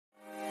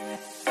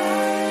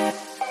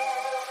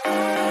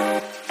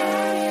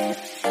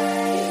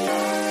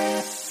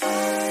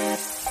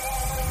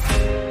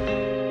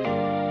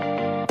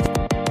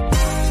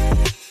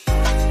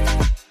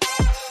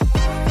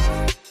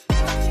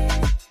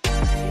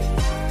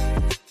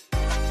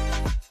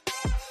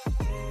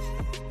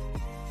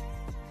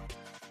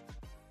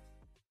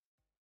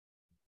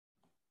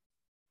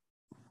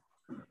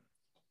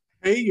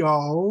Hey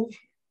y'all.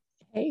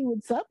 Hey,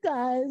 what's up,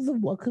 guys?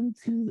 Welcome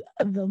to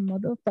the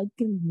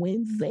motherfucking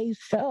Wednesday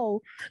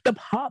show, the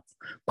pop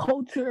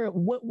culture,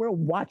 what we're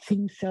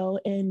watching show.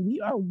 And we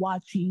are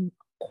watching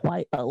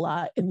quite a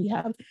lot. And we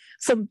have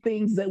some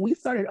things that we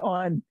started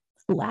on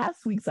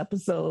last week's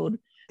episode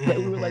that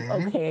we were like,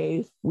 Mm-hmm.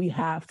 okay, we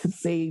have to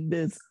save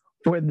this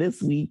for this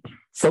week.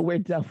 So we're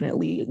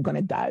definitely going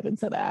to dive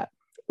into that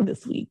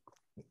this week.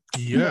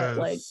 But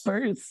like, Yes.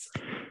 first,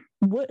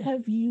 what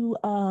have you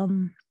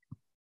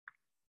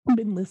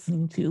been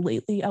listening to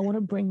lately? I want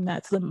to bring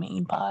that to the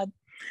main pod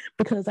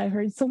because I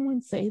heard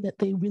someone say that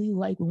they really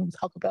like when we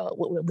talk about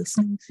what we're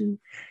listening to,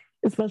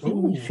 especially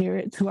when we Ooh. share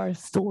it to our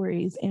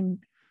stories. And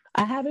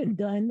I haven't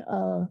done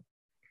a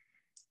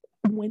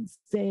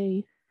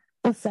Wednesday,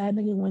 a sad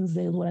nigga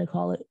Wednesday is what I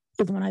call it,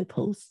 is when I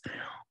post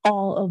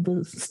all of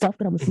the stuff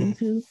that I'm listening Mhm.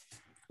 to.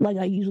 Like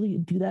I usually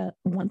do that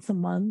once a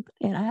month,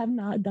 and I have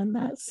not done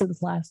that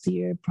since last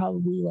year,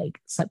 probably like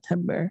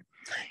September.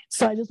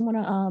 So I just want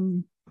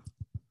to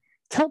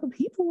tell the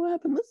people what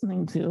I've been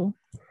listening to,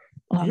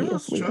 Yes,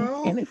 obviously.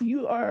 child. And if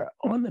you are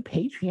on the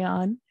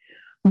Patreon,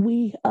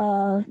 we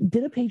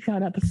did a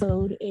Patreon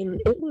episode and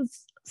it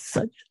was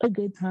such a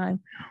good time.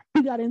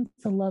 We got into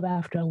love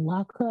after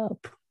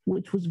lockup,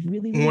 which was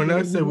really, really When I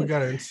good. We said we went,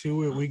 got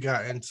into it, we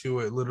got into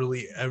it.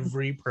 Literally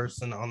every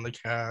person on the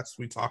cast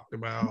we talked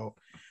about.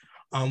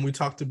 We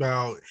talked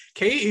about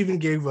Kate even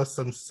gave us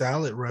some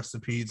salad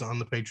recipes on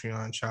the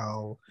Patreon,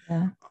 child.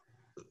 yeah,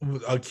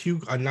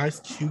 A nice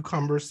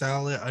cucumber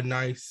salad, a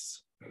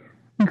nice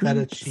feta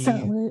Greek cheese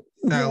salad.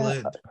 Yeah.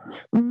 salad.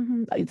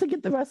 To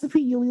get the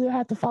recipe, you'll either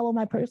have to follow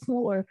my personal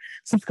or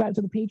subscribe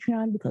to the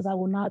Patreon because I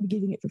will not be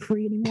giving it for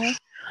free anymore.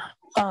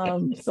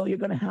 So you're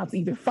gonna have to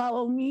either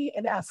follow me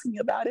and ask me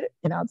about it,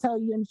 and I'll tell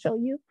you and show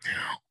you,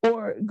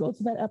 or go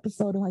to that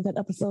episode and like that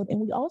episode. And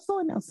we also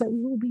announced that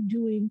we will be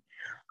doing,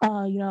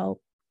 you know,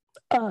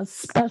 a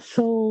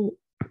special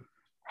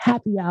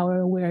happy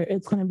hour where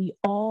it's going to be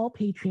all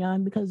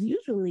Patreon because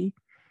usually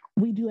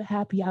we do a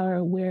happy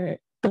hour where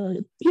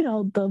the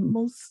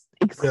most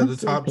Yeah, the exclusive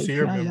top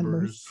tier Patreon members,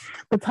 members.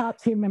 the top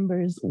tier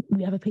members,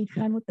 we have a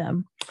Patreon with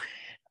them.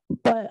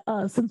 But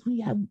since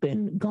we have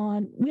been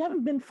gone, we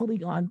haven't been fully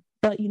gone,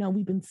 but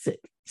we've been sick,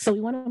 so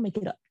we want to make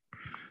it up.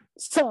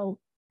 So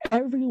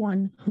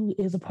everyone who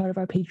is a part of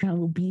our Patreon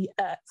will be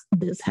at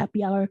this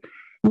happy hour.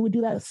 We will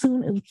do that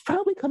soon. It's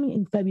probably coming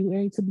in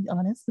February, to be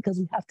honest, because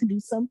we have to do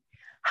some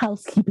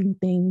housekeeping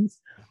things.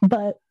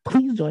 But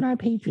please join our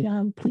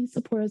Patreon. Please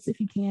support us if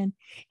you can.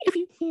 If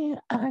you can't,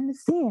 I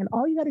understand.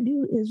 All you got to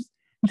do is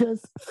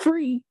just for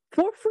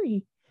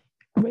free,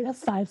 rate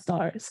us 5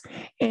 stars.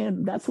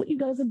 And that's what you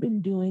guys have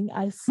been doing.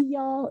 I see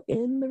y'all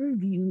in the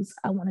reviews.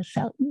 I want to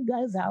shout you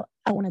guys out.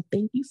 I want to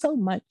thank you so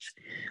much.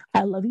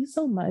 I love you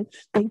so much.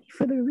 Thank you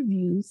for the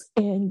reviews.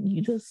 And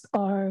you just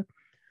are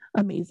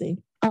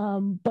amazing.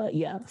 But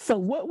yeah, so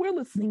what we're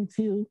listening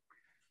to,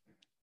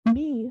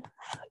 me,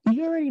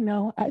 you already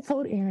know. I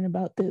told Aaron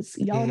about this.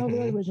 Y'all know the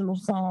Mm-hmm. original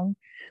song,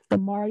 the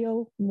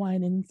Mario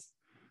Winans.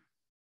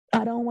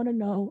 I don't want to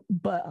know,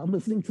 but I'm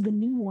listening to the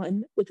new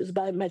one, which is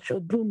by Metro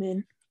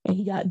Boomin, and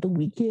he got The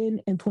Weeknd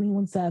and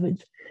 21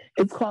 Savage.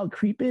 It's called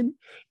Creepin',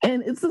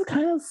 and it's this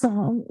kind of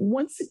song.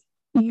 Once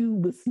you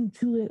listen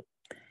to it,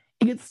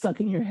 it gets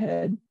stuck in your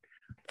head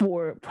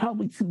for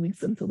probably 2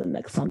 weeks until the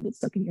next song gets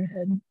stuck in your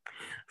head.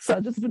 So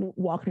I've just been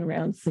walking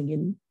around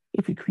singing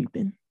 "If You're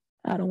Creeping."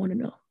 I don't want to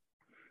know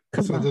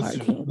because So my that's heart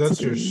your can't that's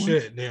take it your anymore.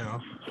 shit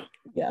now.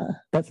 Yeah,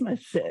 that's my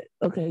shit.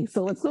 Okay,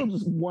 so let's go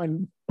just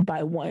one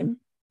by one.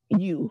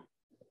 You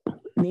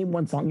name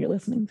one song you're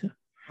listening to.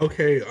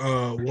 Okay,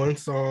 one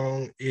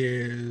song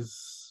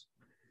is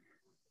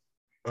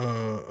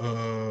uh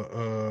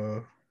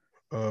uh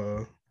uh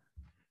uh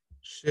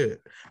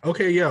shit.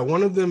 Okay, yeah,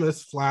 one of them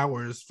is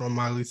Flowers from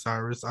Miley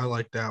Cyrus. I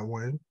like that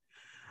one.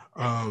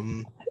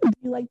 Um Do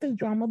you like the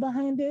drama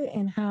behind it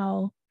and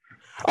how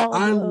all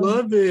I the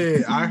love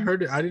it. I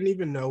heard it. I didn't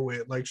even know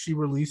it. Like she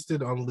released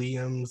it on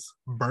Liam's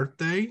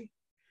birthday,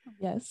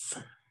 yes.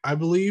 I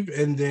believe,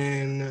 and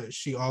then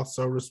she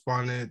also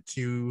responded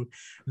to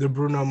the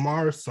Bruno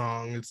Mars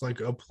song. It's like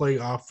a play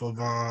off of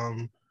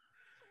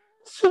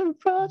Should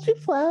brought you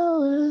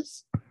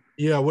flowers.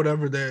 yeah,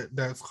 whatever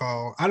that's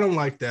called. I don't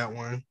like that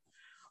one.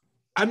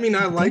 I mean,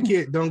 I like Damn.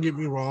 it, don't get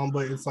me wrong,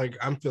 but it's like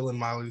I'm feeling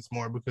Miley's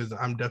more because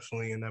I'm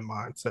definitely in that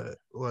mindset.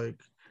 Like,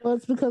 Well,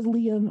 it's because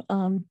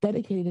Liam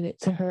dedicated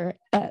it to her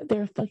at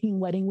their fucking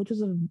wedding, which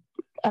is a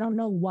I don't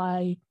know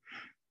why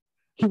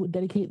he would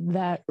dedicate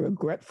that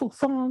regretful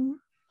song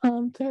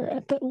to her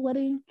at that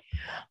wedding.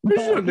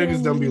 pretty But sure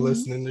niggas don't be apparently,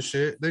 listening to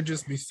shit. They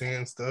just be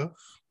saying stuff.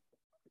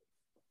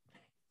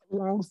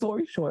 long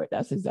story short,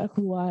 that's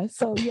exactly why.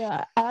 So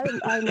yeah, I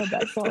love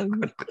that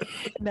song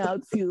now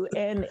too.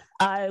 And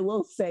I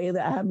will say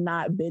that I have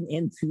not been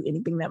into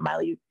anything that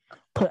Miley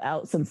put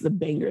out since the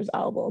Bangers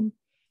album.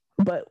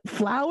 But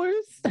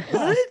Flowers,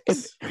 What?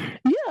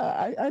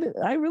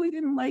 I really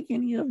didn't like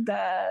any of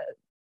that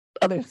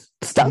other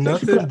stuff that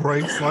she put Nothing out.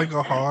 breaks like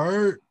a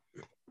heart.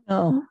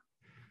 No,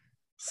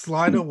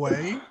 Slide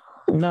away.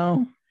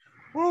 no.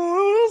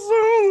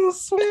 Oh, so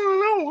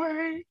swim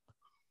away.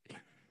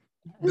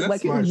 That's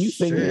like my it you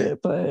singing shit.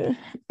 it, but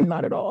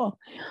not at all.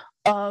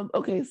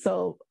 Okay,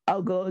 so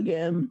I'll go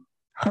again.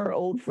 Her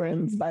Old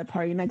Friends by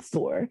Party Next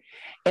Door.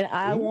 And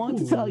I want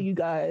to tell Ooh. you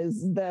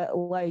guys that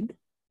like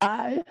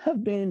I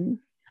have been,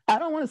 I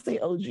don't want to say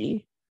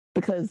OG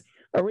because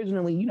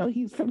originally,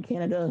 he's from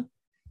Canada,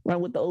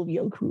 run with the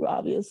OVO crew,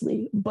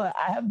 obviously. But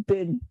I have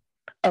been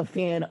a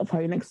fan of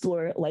Party Next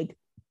Door like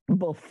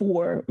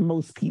before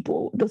most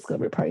people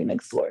discovered Party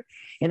Next Door.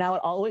 And I would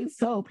always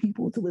tell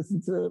people to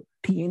listen to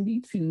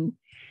PND2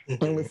 and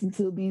Mhm. listen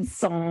to these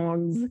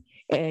songs.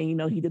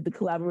 And he did the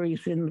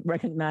collaboration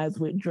Recognize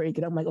with Drake.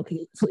 And I'm like,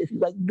 okay, so if you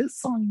like this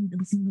song, you need to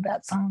listen to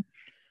that song.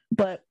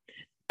 But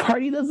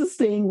Party does this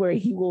thing where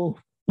he will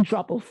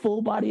drop a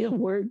full body of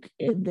work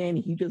and then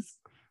he just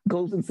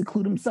goes and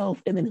seclude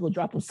himself, and then he'll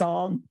drop a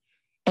song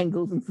and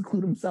goes and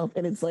seclude himself.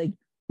 And it's like,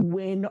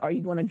 when are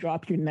you going to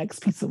drop your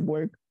next piece of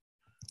work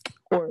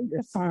or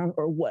your song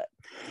or what?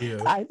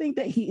 Yeah. I think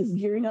that he is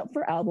gearing up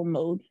for album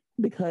mode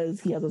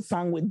because he has a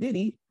song with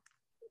Diddy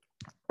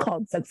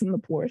called Sex in the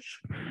Porsche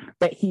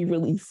that he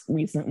released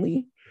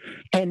recently.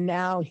 And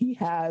now he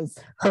has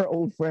Her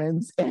Old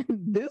Friends. And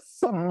this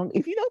song,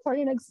 if you know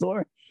Party Next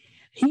Door,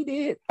 he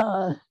did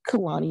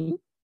Kalani.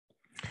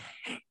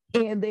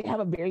 And they have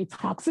a very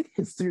toxic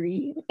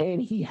history.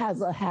 And he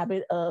has a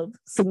habit of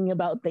singing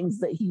about things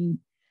that he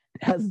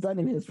has done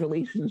in his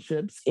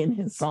relationships in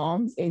his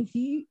songs. And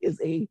he is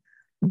a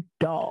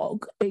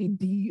dog, a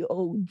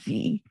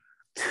DOG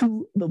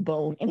to the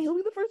bone. And he'll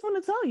be the first one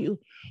to tell you.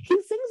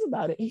 He sings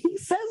about it. He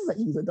says that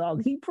he's a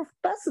dog. He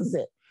professes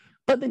it.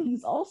 But then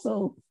he's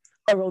also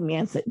a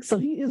romantic. So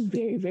he is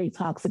very, very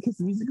toxic. His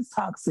music is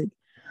toxic.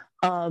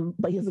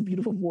 But he has a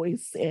beautiful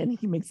voice and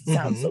he makes it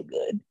sound so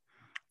good.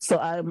 So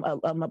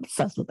I'm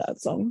obsessed with that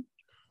song.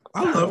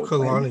 I love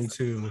Kalani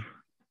too.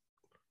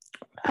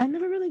 I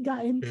never really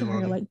got into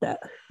her like that.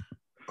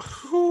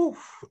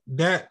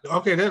 That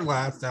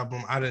last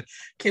album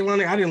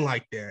Kehlani, I didn't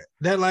like that.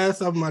 That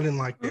last album, I didn't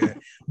like that.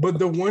 But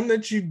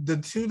the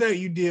two that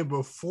you did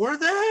before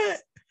that,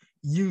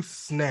 you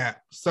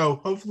snap. So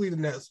hopefully the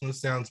next one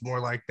sounds more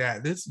like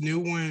that. This new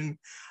one,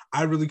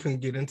 I really couldn't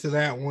get into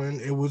that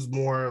one. It was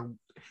more,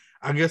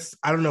 I guess,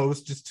 I don't know, it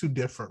was just too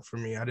different for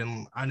me.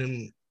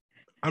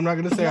 I'm not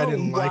gonna say I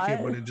didn't like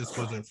it, but it just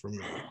wasn't for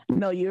me.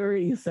 No, you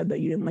already said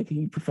that you didn't like it.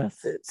 You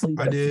professed it, so you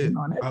got to stand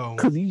on it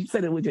because you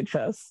said it with your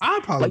chest. I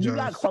apologize. Like you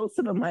got close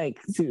to the mic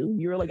too.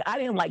 You were like, I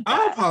didn't like that.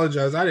 I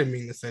apologize. I didn't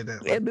mean to say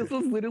that. And this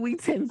was literally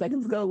 10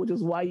 seconds ago, which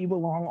is why you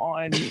belong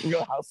on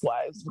Real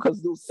Housewives,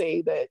 because you'll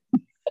say that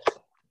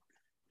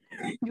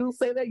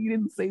you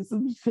didn't say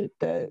some shit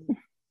that.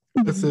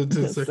 I said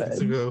 10 seconds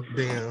ago.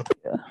 Damn.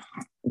 Yeah.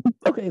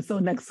 Okay, so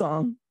next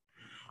song.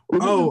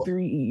 We'll do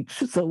 3 each.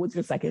 So what's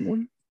your second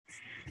one?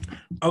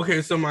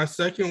 Okay, so my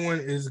second one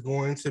is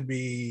going to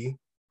be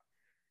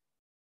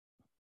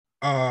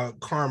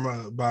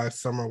Karma by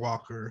Summer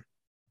Walker.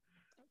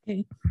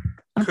 Okay.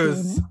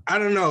 Because I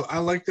don't know, I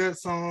like that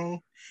song.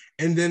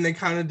 And then they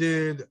kind of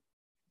did,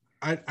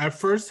 I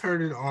first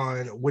heard it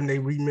on when they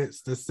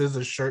remixed the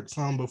SZA Shirt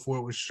song before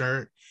it was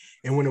Shirt,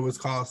 and when it was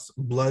called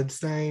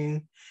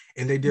Bloodstain,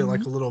 and they did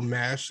like a little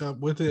mashup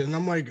with it. And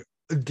I'm like,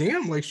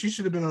 damn, like she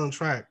should have been on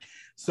track.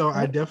 So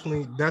I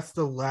definitely, that's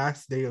the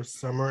Last Day of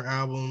Summer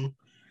album.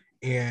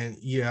 And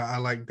yeah, I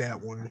like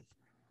that one.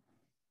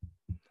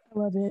 I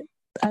love it.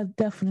 I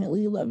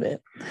definitely love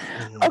it.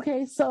 Mm-hmm.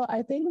 Okay, so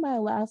I think my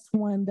last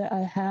one that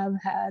I have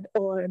had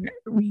on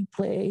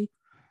replay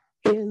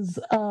is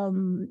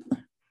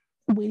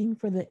Waiting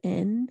for the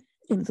End.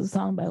 And it's a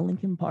song by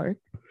Linkin Park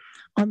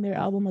on their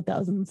album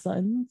 1,000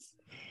 Suns.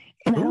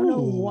 And I don't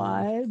know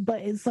why,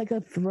 but it's like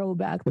a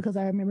throwback because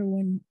I remember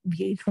when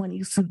VH1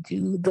 used to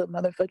do the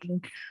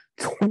motherfucking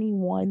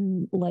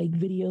 21 like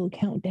video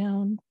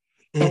countdown.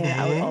 And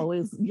I would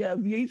always,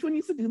 VH1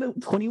 used to do the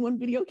 21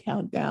 video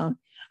countdown.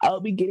 I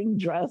would be getting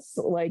dressed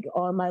like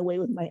on my way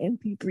with my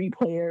MP3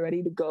 player,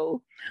 ready to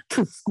go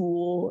to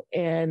school.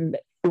 And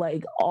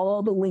like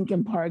all the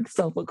Linkin Park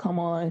stuff would come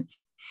on.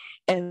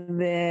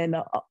 And then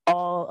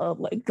all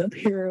of like the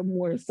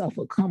Paramore stuff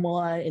would come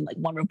on and like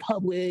One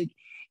Republic.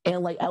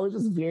 And like I was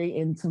just very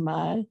into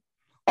my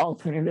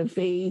alternative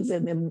phase.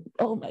 And then,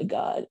 oh my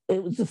God,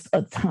 it was just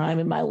a time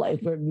in my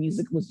life where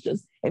music was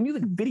just, and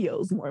music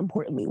videos, more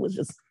importantly, was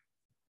just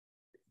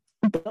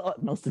the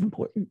utmost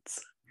importance.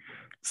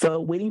 So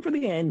Waiting for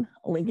the End,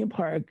 Linkin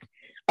Park.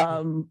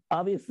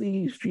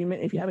 Obviously stream it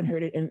if you haven't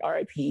heard it, in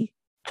RIP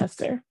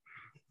Chester.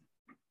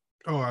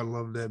 Oh, I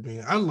love that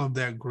band. I love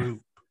that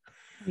group.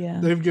 Yeah.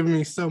 They've given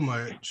me so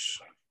much.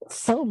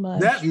 So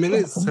much. That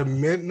Minutes to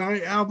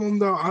Midnight album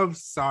though, I'm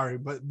sorry,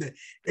 but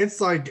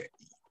it's like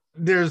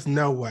there's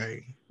no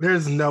way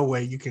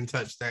you can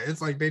touch that.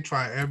 It's like they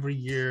try every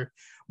year.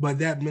 But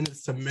that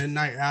Minutes to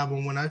Midnight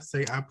album, when I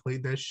say I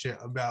played that shit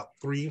about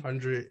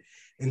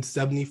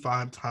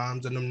 375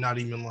 times, and I'm not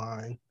even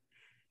lying.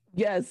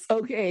 Yes.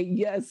 Okay.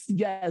 Yes.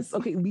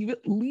 Okay.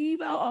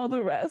 Leave out all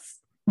the rest.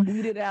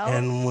 Lead it out.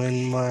 And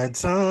when my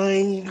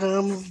time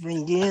comes,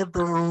 forget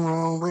the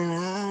wrong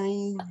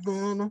that I've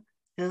done.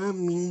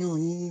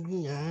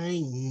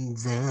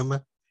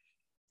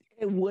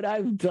 And what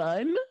I've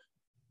done.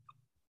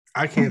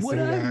 I can't sing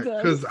that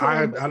because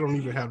I don't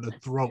even have the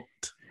throat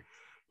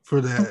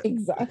for that.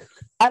 Exactly.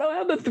 I don't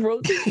have the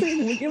throat to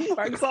sing Linkin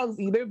Park songs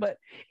either, but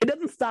it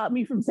doesn't stop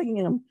me from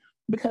singing them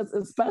because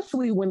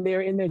especially when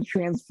they're in their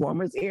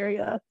Transformers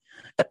area,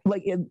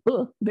 like in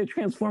their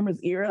Transformers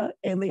era,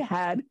 and they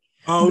had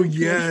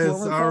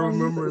yes, I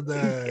remember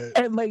that.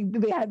 And like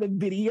they had the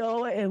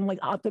video and like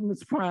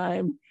Optimus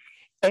Prime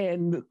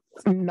and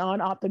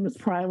non-Optimus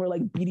Prime were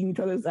like beating each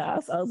other's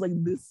ass. I was like,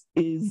 this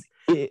is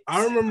it.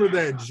 I remember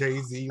that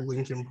Jay-Z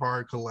Linkin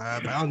Park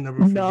collab. I'll never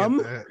forget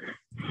that.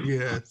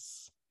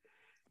 Yes.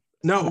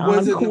 No,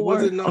 was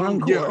it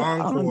Numb? Yeah,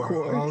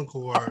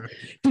 Encore.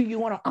 Do you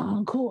want an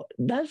encore?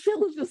 That shit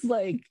was just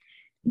like,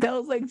 that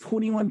was like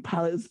 21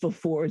 Pilots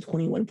before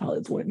 21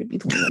 Pilots wanted to be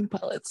 21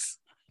 Pilots.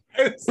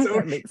 It's so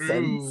that makes true.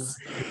 Sense.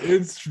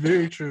 It's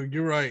very true.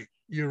 You're right.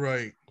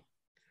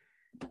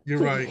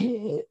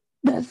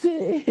 That's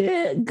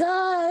it.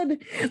 God,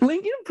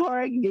 Linkin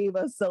Park gave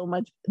us so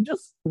much.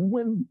 Just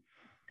when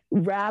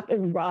rap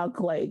and rock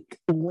like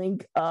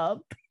link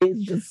up,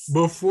 it's just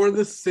before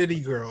the City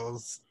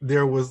Girls,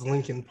 there was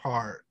Linkin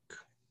Park.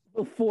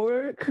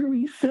 Before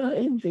Carisha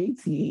and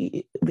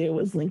JT, there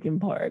was Linkin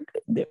Park.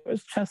 There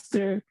was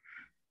Chester.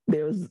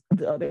 There was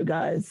the other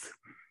guys.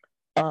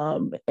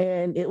 And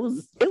it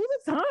was a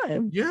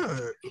time. Yeah.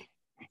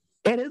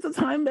 And it's a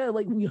time that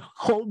like we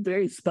hold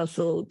very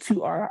special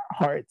to our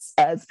hearts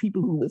as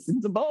people who listen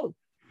to both.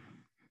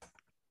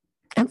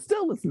 And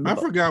still listen to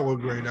both. I forgot what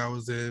grade I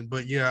was in,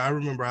 but yeah, I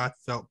remember I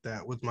felt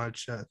that with my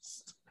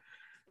chest.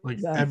 Like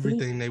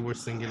everything they were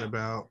singing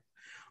about.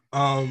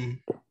 And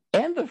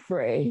the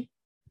Fray.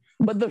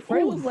 But the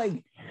Fray was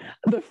like,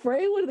 the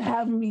Fray would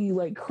have me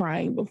like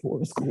crying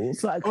before school.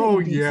 So I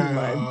couldn't do too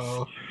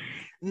much.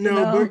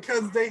 No,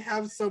 because they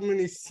have so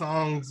many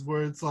songs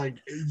where it's like,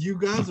 you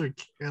guys are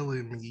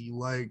killing me.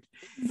 Like,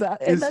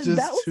 it's just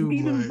that was too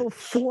even much.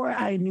 Before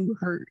I knew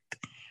Hurt.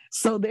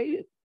 So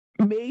they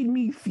made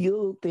me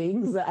feel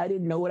things that I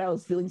didn't know what I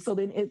was feeling. So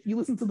then if you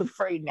listen to the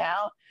Fray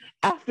now,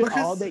 after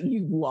all that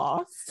you've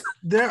lost.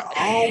 They're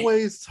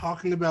always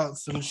talking about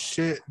some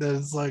shit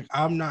that's like,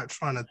 I'm not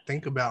trying to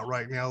think about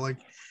right now. Like,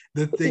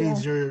 the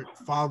things your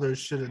father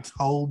should have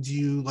told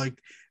you, like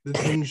the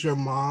things your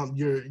mom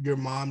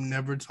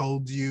never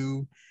told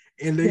you,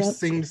 and they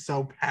sing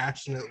so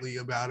passionately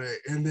about it.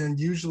 And then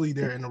usually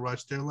they're in a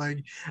rush. They're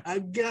like, I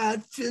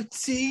got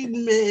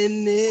 15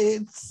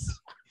 minutes.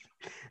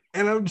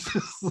 And I'm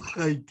just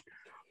like,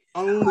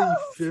 only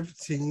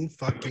 15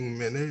 fucking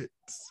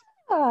minutes.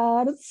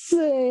 And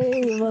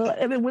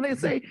then when they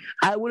say,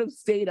 I would have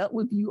stayed up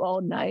with you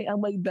all night, I'm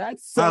like,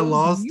 that's so I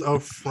lost a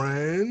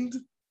friend.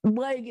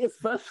 Like,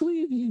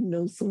 especially if you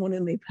know someone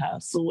and they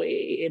pass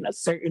away in a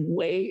certain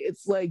way,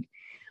 it's like,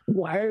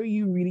 why are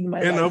you reading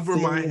my and over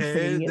my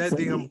head that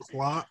damn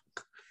clock?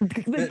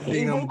 That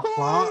damn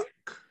clock.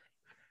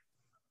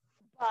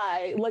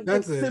 Why? Like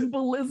the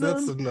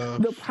symbolism,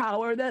 the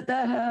power that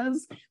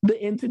has,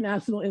 the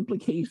international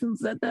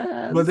implications that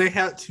has. But they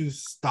had to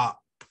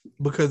stop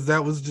because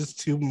that was just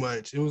too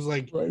much. It was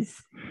like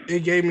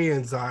it gave me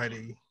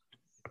anxiety.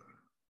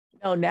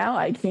 No, now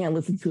I can't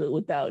listen to it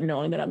without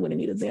knowing that I'm going to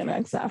need a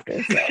Xanax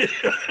after.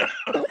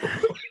 So.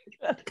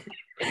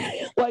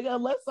 Like,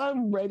 unless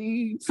I'm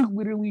ready to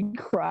literally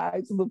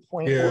cry to the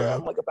point where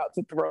I'm like about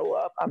to throw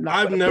up, I'm not.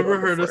 I've never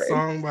heard a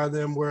song by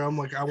them where I'm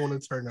like, I want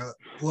to turn up.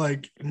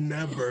 Like,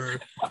 never.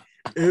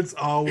 It's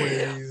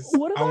always.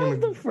 What about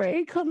if the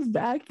Fray comes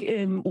back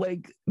and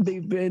like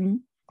they've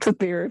been to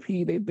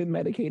therapy, they've been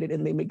medicated,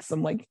 and they make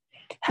some like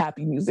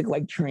happy music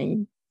like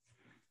Train?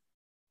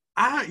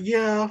 I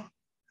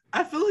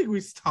feel like we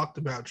talked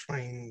about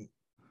Train.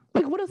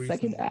 Like, what a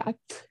recently. Second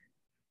act.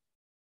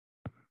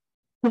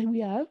 Like, we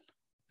have?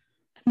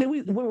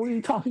 Were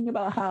we talking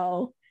about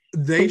how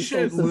they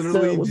should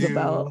literally do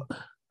about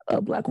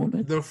a Black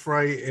woman? The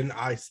Fray and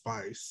Ice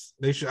Spice.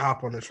 They should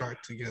hop on the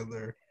track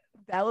together.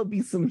 That would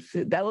be some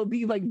shit. That would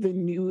be like the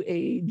new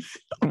age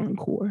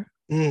encore.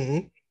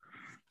 Mm-hmm.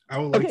 I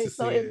would like to see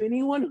so if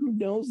anyone who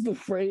knows the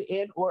Fray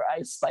and or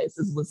Ice Spice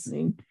is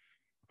listening,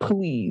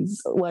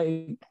 please,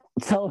 like,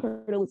 tell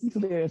her to listen to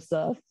their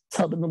stuff,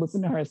 tell them to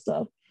listen to her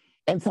stuff,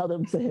 and tell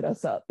them to hit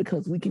us up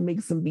because we can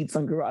make some beats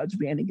on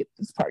GarageBand and get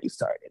this party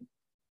started.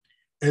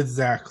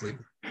 Exactly.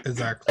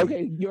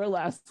 Okay, your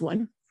last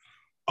one.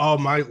 Oh,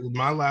 my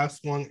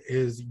last one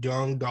is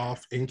Young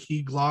Dolph and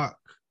Key Glock.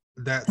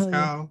 That's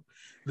how.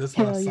 That's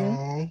my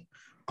song.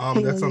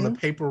 That's on the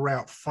Paper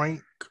Route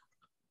Frank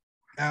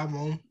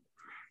album.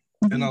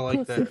 And I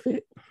like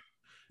that.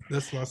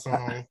 That's my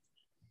song.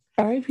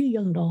 R.I.P.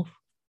 Young Dolph.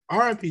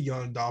 R.I.P.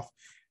 Young Dolph.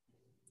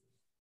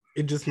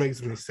 It just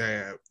makes me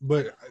sad.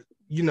 But,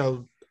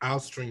 I'll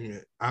stream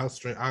it.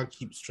 I'll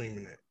keep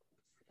streaming it.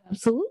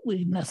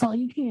 Absolutely. That's all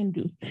you can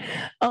do.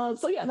 So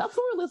that's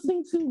what we're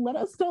listening to. Let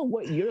us know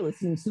what you're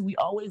listening to. We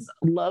always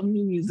love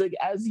new music.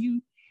 As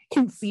you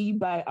can see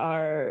by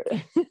our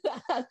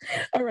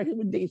our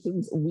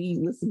recommendations, we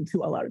listen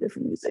to a lot of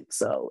different music.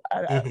 So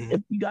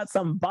if you got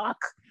some Bach,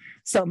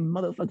 some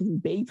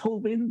motherfucking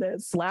Beethoven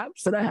that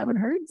slaps that I haven't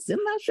heard, send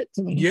that shit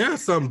to me. Yeah,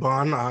 some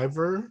Bon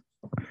Iver.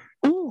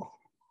 Ooh.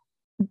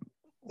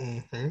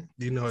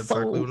 You know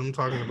exactly what I'm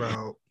talking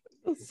about.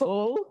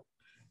 So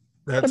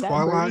that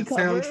Twilight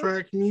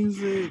soundtrack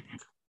music,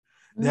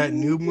 that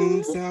New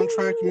Moon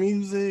soundtrack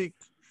music,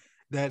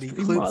 that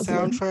Eclipse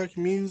soundtrack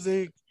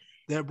music,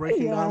 that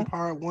Breaking Down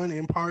Part 1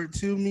 and Part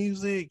 2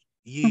 music.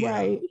 Yeah.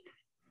 Right.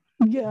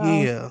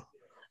 Yeah.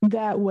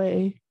 That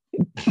way.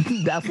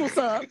 That's what's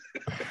up.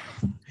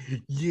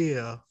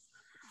 Yeah.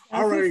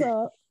 That's all right. What's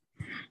up.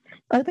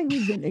 I think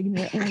we've been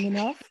ignorant long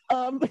enough.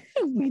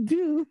 We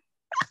do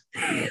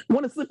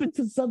want to slip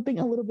into something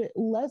a little bit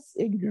less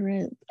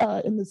ignorant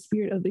in the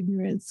spirit of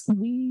ignorance.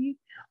 We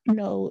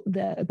know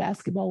that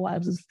Basketball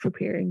Wives is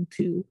preparing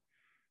to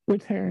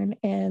return,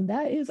 and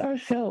that is our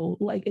show.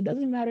 Like, it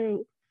doesn't matter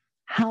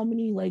how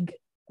many like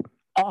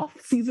off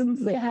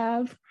seasons they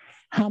have,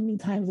 how many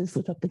times they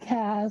switch up the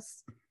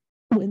cast,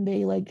 when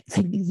they like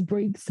take these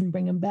breaks and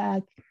bring them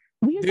back.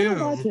 We are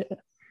gonna watch it.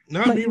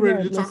 Not be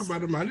ready to talk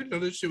about them. I didn't know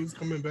this shit was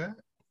coming back.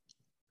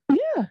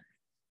 Yeah.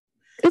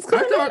 It's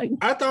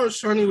I thought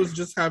Shani was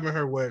just having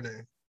her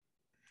wedding.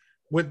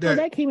 With that,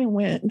 that came and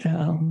went.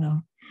 Oh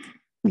no.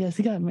 Yes,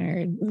 he got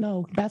married.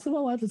 No,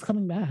 Basketball Wives is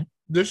coming back.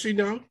 Does she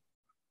know?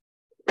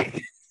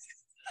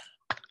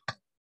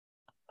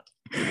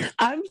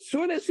 I'm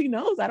sure that she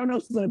knows. I don't know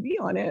if she's gonna be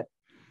on it.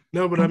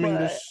 No, but I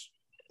mean,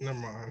 never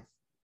mind.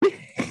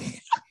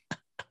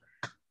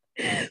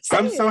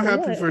 I'm so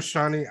happy for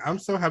Shani. I'm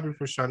so happy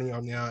for Shani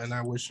O'Neal, and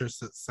I wish her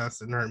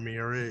success in her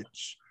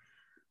marriage.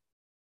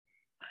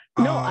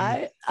 No,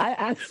 I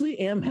actually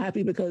am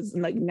happy because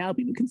like now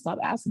people can stop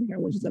asking her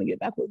when she's gonna get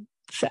back with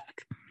Shaq.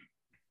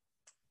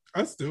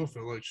 I still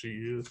feel like she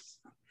is.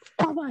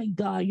 Oh my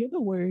God, you're the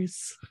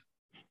worst.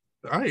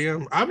 I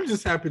am. I'm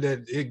just happy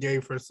that it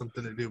gave her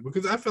something to do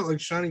because I felt like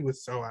Shani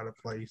was so out of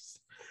place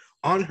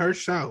on her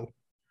show.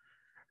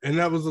 And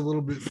that was a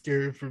little bit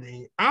scary for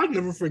me. I'll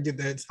never forget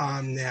that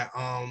time that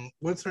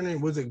what's her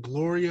name? Was it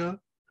Gloria?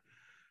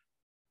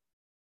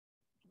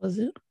 Was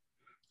it?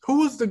 Who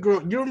was the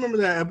girl? You remember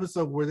that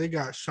episode where they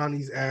got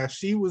Shani's ass?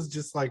 She was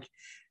just like,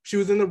 she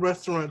was in the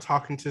restaurant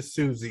talking to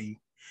Susie.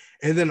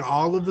 And then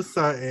all of a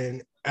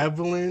sudden,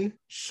 Evelyn,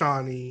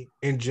 Shani,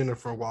 and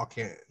Jennifer walk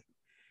in.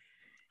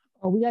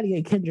 Oh, we got to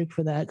get Kendrick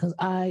for that because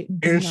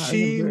and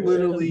she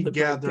literally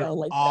gathered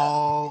like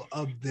all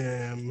of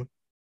them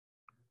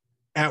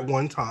at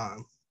one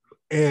time.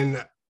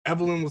 And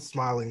Evelyn was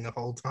smiling the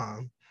whole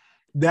time.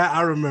 That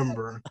I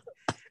remember.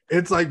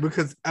 It's like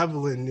because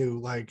Evelyn knew,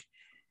 like,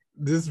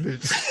 this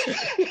bitch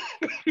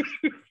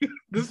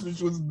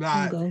was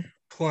not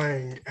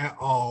playing at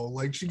all.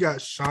 Like, she got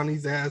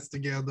Shani's ass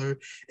together,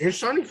 and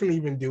Shani couldn't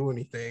even do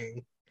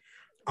anything.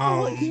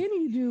 What can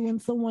you do when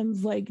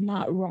someone's like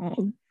not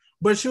wrong?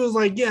 But she was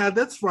like, yeah,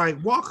 that's right,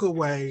 walk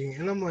away.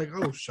 And I'm like,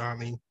 oh,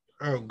 Shani,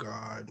 oh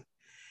God.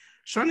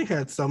 Shani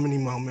had so many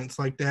moments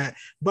like that.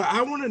 But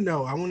I want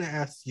to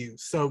ask you,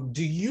 so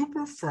do you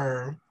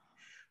prefer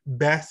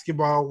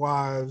Basketball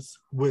Wives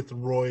with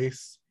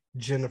Royce,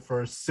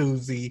 Jennifer,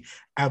 Susie,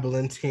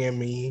 Evelyn,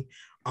 Tammy,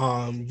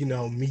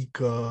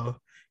 Mika,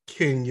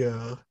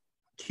 Kenya,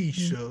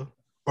 Keisha,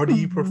 or do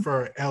you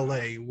prefer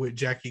LA with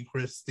Jackie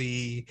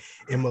Christie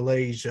and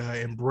Malaysia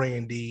and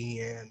Brandy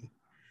and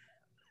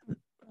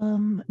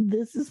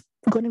this is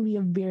going to be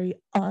a very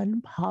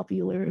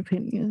unpopular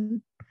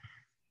opinion,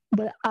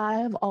 but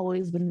I've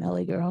always been an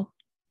LA girl.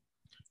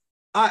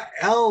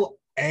 LA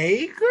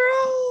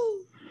girl?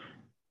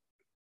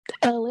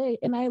 LA,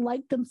 and I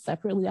liked them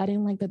separately. I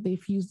didn't like that they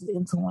fused it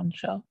into one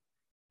show.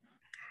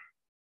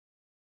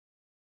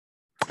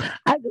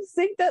 I just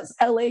think that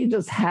LA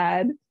just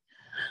had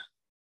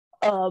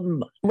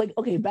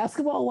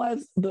Basketball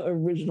Wives, the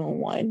original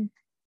one,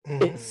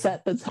 it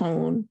set the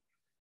tone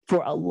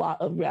for a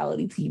lot of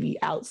reality TV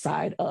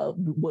outside of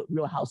what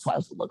Real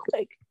Housewives would look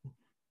like.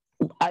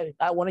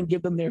 I want to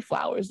give them their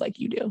flowers like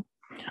you do.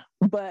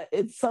 But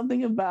it's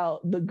something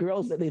about the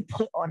girls that they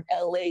put on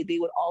LA, they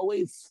would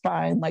always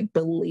find like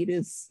the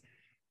latest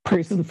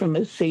person from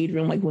the Shade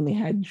Room, like when they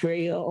had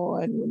Drea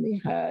on, when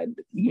they had,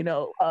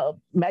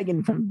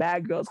 Megan from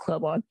Bad Girls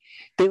Club on,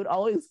 they would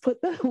always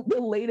put the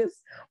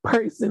latest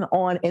person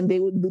on and they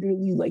would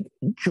literally like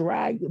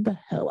drag the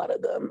hell out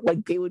of them.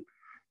 Like they would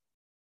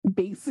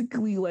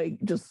basically like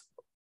just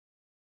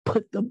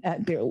put them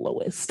at their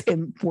lowest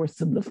and force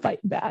them to fight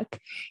back.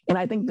 And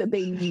I think that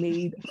they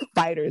made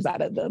fighters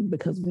out of them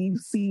because we've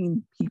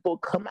seen people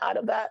come out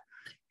of that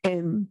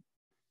and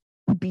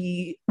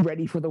be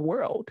ready for the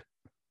world.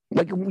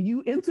 Like when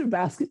you enter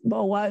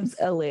Basketball Wives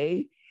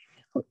LA,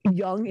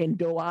 young and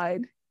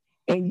doe-eyed,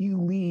 and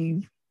you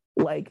leave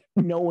like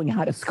knowing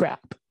how to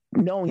scrap,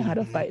 knowing how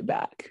to fight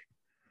back.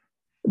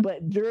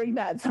 But during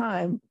that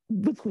time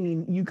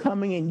between you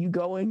coming and you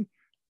going,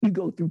 you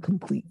go through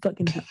complete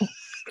fucking hell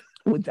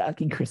with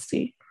Jackie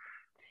Christie.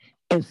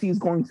 And she's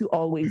going to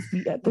always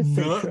be at the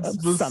center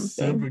of something.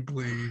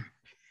 Specifically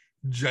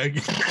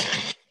Jackie.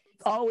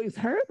 Always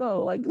her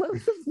though. Like,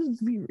 let's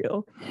just be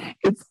real.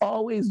 It's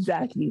always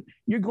Jackie.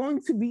 You're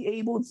going to be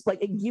able to,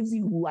 like, it gives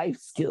you life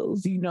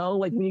skills, you know,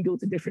 like when you go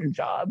to different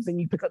jobs and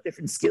you pick up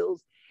different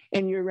skills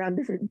and you're around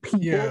different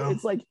people. Yeah.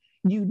 It's like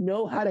you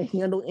know how to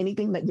handle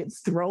anything that gets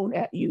thrown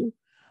at you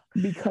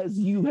because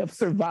you have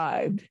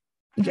survived.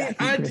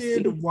 I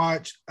did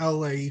watch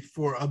LA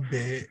for a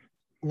bit,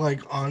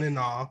 like on and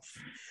off,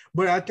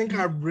 but I think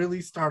I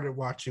really started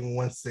watching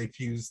once they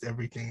fused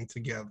everything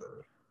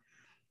together.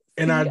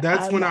 And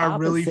that's when I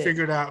really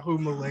figured out who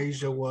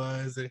Malaysia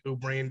was and who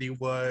Brandy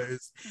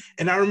was.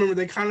 And I remember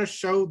they kind of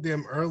showed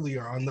them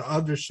earlier on the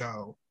other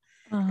show.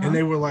 And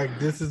they were like,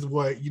 this is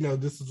what,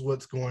 this is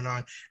what's going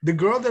on. The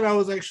girl that I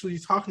was actually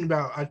talking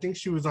about, I think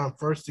she was on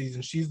first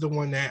season. She's the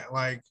one that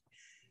like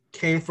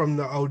came from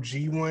the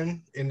OG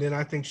one. And then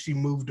I think she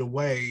moved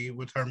away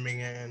with her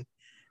man.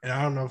 And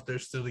I don't know if they're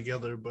still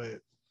together, but.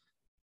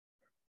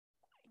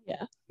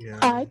 Yeah.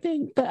 I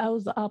think that I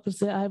was the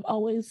opposite. I've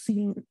always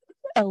seen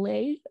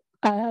LA.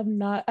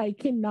 I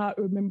cannot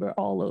remember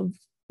all of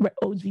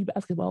OG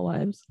Basketball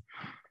Wives.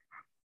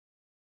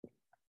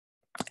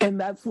 And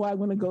that's why I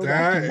want to go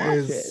back and watch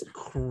it. That is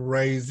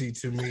crazy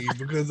to me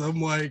because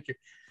I'm like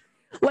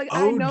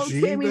I know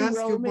Tammy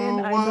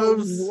Roman, I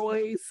know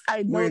Royce,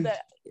 I know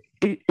that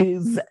it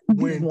is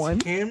when one.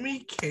 Tammy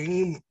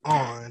came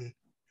on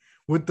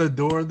with the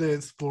Dora the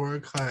Explorer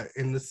cut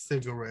and the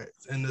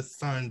cigarettes and the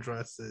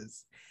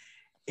sundresses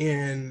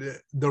and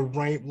the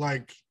rain,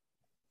 like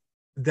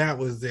that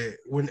was it.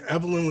 When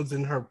Evelyn was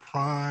in her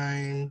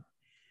prime,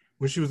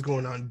 when she was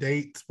going on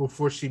dates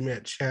before she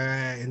met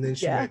Chad, and then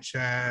she met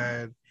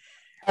Chad.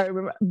 I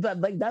remember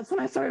that, that's when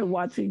I started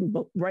watching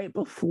right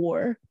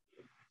before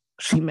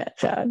she met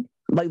Chad.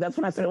 Like that's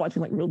when I started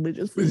watching like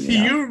religiously.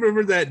 You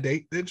remember that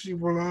date that she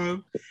went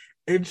on?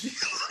 And she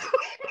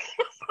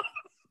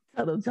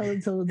tell them,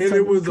 and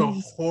it was a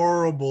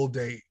horrible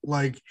date.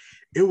 Like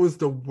it was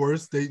the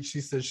worst date she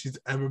said she's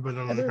ever been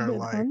on in her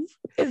life.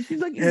 And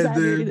she's like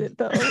exaggerated it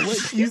though. Like,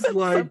 she's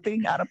like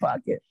something out of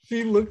pocket.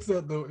 She looks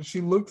out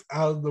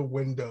of the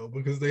window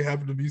because they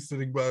happen to be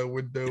sitting by a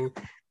window,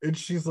 and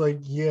she's like,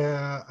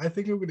 "Yeah, I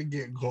think I'm gonna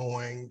get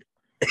going."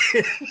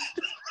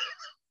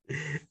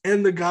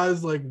 And the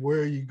guy's like, "Where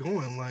are you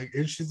going?" Like,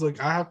 and she's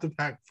like, "I have to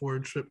pack for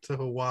a trip to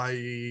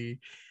Hawaii."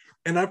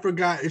 And I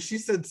forgot, and she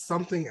said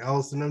something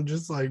else, and I'm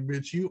just like,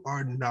 "Bitch, you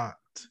are not."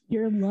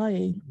 You're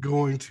lying.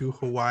 Going to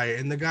Hawaii.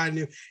 And the guy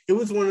knew. It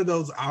was one of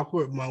those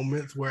awkward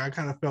moments where I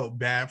kind of felt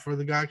bad for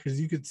the guy because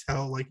you could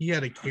tell like he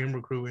had a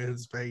camera crew in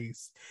his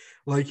face.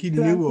 Like he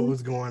knew what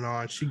was going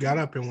on. She got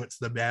up and went to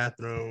the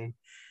bathroom.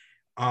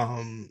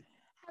 Have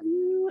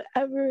you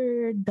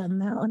ever done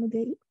that on a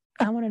date?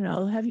 I want to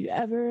know. Have you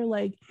ever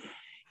like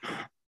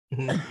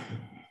I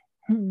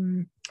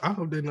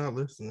hope they're not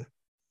listening.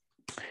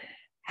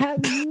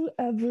 Have you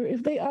ever,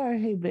 if they are,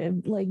 hey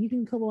babe, like you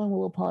can come on,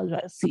 we'll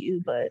apologize to you,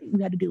 but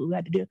we had to do what we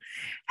had to do.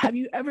 Have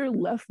you ever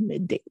left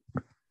mid-date?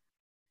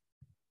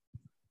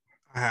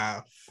 I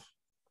have.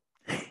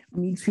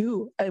 Me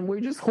too. And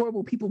we're just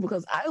horrible people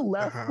because I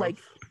left, like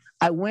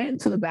I went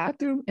to the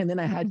bathroom and then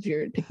I had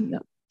Jared pick me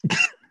up.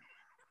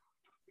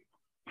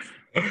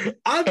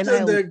 I've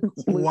done that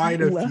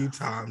quite a few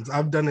times.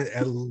 I've done it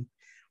at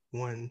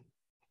 1,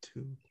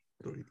 2,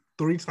 3,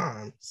 3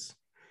 times.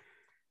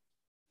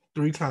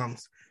 3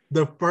 times.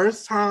 The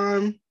first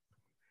time,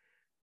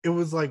 it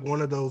was like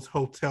one of those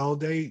hotel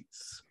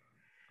dates,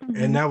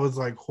 and that was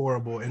like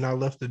horrible. And I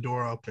left the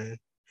door open,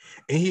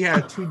 and he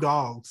had 2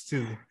 dogs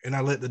too, and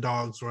I let the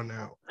dogs run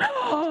out.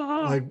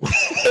 Like,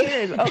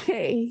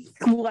 okay,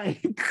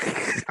 like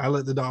I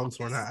let the dogs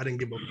run out. I didn't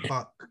give a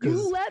fuck.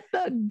 You let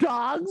the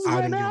dogs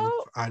run out?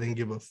 I didn't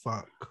give a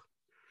fuck.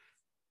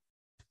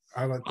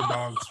 I let the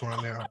dogs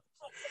run out.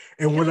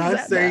 And when I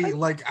say bad?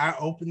 Like I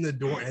opened the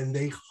door and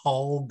they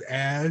hauled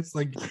ass,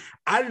 like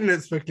I didn't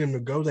expect them to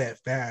go that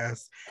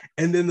fast.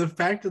 And then the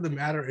fact of the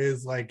matter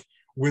is, like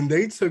when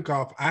they took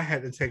off, I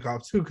had to take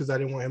off too because I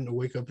didn't want him to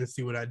wake up and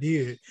see what I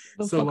did.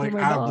 So like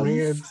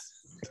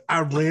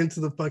I ran to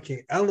the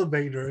fucking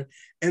elevator,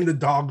 and the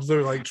dogs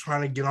are like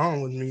trying to get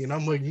on with me, and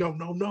I'm like, no,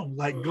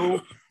 like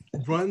go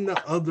run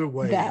the other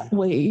way. That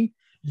way.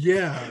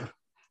 Yeah.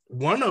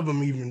 One of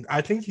them even,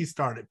 I think he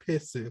started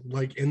pissing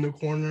like in the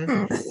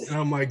corner. And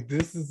I'm like,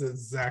 this is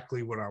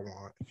exactly what I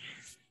want.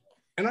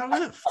 And I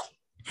left.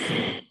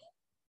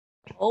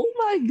 Oh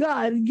my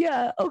God.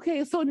 Yeah.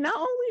 Okay. So not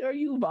only are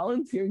you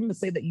volunteering to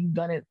say that you've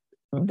done it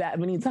that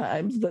many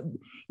times, but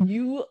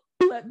you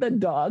let the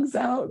dogs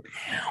out,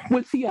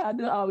 which he had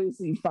to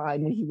obviously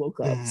find when he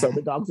woke up. So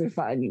the dogs are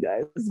fine, you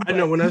guys. I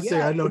know when I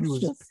say I know he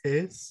was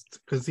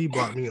pissed because he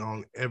brought me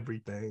on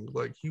everything.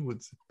 Like he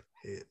was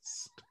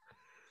pissed.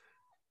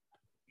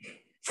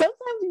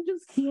 Sometimes you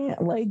just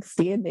can't like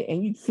stand it,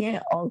 and you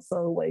can't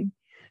also like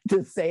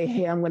just say,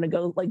 hey, I'm gonna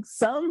go. Like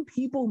some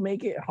people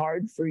make it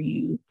hard for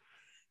you.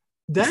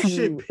 That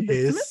shit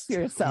piss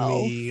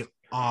me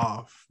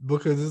off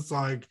because it's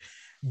like,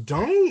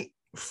 don't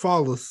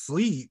fall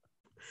asleep.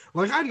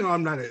 Like I know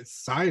I'm not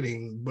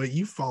exciting, but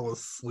you fall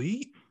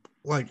asleep.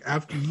 like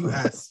after you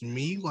asked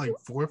me like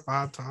 4 or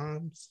 5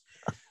 times.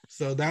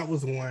 So that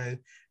was one.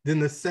 Then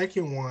the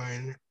second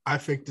one, I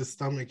faked a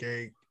stomach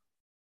ache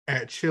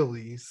at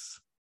Chili's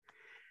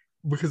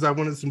because I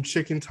wanted some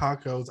chicken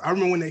tacos. I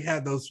remember when they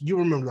had those. You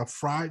remember the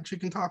fried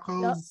chicken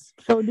tacos? Yep,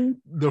 so do.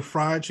 The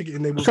fried chicken,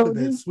 and they would put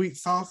that sweet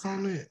sauce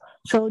on it.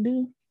 So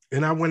do.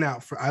 And I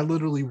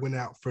literally went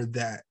out for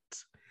that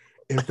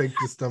and faked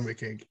the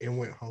stomach ache and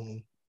went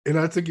home. And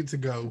I took it to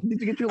go.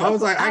 Did you get your I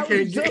was like, I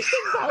can't get.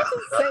 I was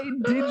to say,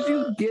 did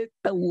you get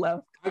the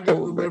leftovers? I got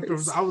the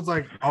leftovers. I was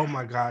like, oh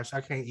my gosh, I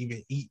can't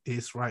even eat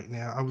this right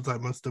now. I was like,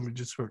 my stomach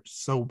just hurts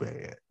so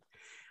bad.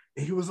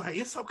 And he was like,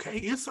 it's okay,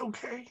 it's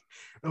okay.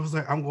 I was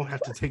like, I'm gonna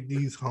have to take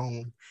these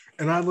home.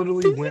 And I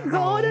literally went home. Did you go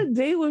on a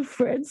date with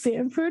Fred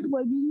Sanford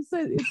when you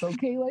said it's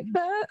okay like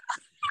that?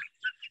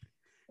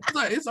 I was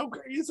like, it's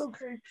okay, it's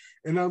okay.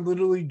 And I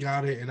literally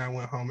got it and I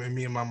went home and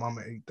me and my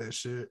mama ate that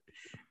shit.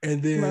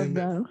 And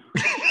then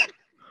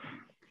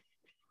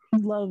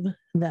love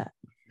that.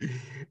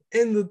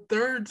 And the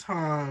third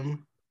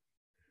time,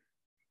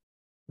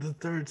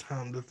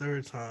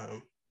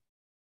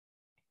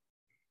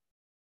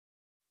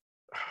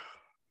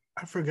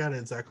 I forgot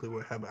exactly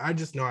what happened. I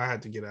just know I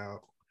had to get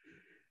out.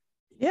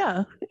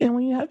 Yeah, and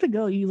when you have to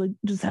go, you like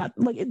just have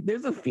like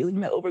there's a feeling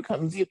that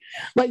overcomes you.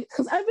 Like,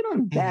 because I've been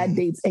on bad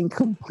dates and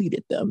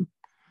completed them.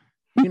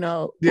 You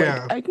know,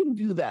 yeah, like, I can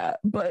do that,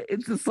 but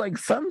it's just like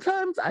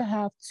sometimes I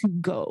have to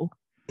go.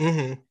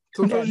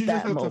 Sometimes you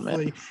just have to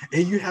flee,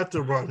 and you have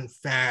to run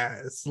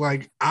fast.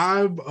 Like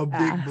I'm a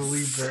big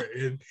believer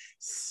in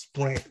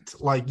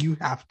sprint. Like you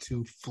have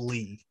to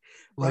flee.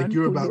 Like run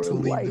you're about to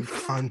leave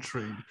the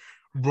country.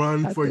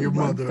 Run for your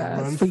mother.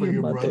 Run for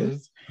your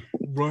brothers.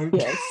 Run.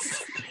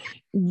 Yes.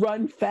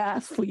 Run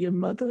fast for your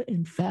mother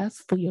and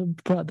fast for your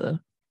brother.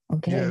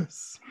 Okay.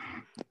 Yes.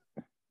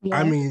 Yeah.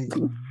 I mean,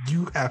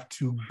 you have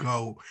to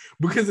go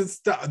because it's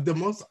the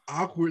most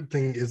awkward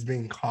thing is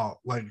being caught.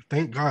 Like,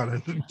 thank God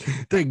I've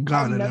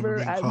never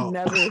been caught.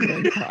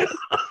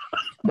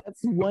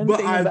 That's one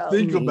thing about me. But I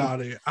think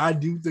about it. I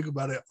do think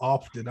about it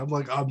often. I'm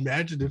like,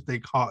 imagine if they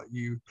caught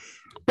you,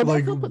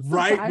 like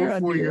right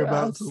before you're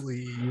about to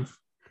leave.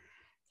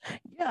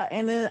 Yeah,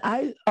 and then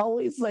I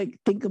always like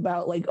think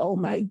about like, oh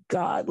my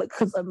God, like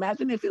because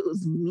imagine if it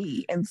was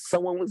me and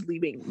someone was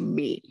leaving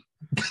me.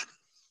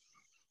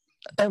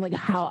 And like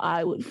how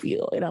I would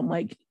feel. And I'm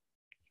like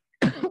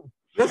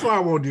that's why I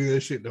won't do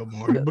this shit no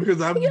more.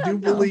 Because I do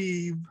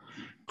believe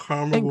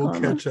karma will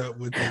catch up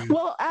with you.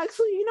 Well,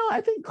 actually, you know,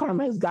 I think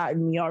karma has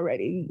gotten me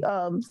already.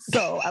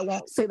 So I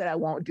won't say that I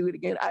won't do it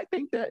again. I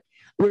think that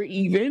we're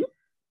even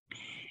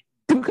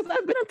because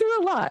I've been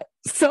through a lot.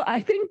 So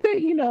I think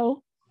that, you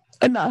know,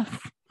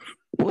 enough.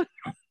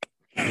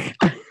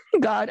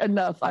 God,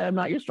 enough. I am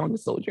not your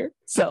strongest soldier.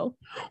 So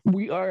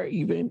we are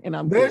even, and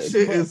I'm that good,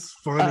 shit is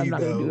funny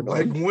though.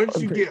 Like once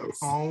you get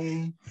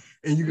home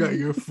and you got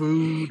your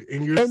food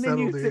and you're and then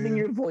you're sending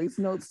your voice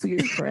notes to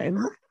your friend,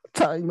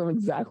 telling them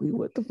exactly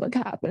what the fuck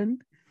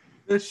happened.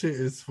 That shit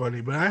is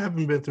funny, but I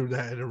haven't been through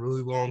that in a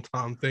really long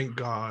time. Thank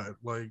God.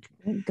 Like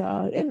thank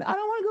God. And I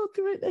don't want to go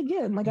through it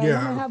again. Like I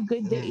want to have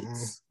good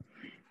dates.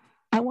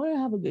 I want to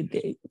have a good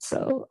date.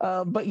 So,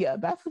 but yeah,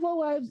 Basketball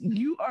Wives,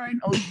 you are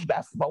an OG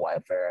Basketball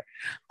Wifer.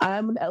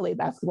 I'm an LA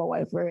Basketball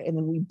Wifer, and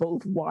then we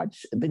both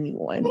watch the new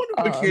one. I wonder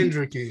what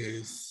Kendrick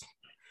is.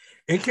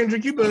 And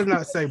Kendrick, you better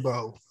not say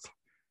both.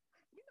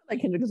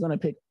 Like Kendrick is going to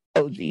pick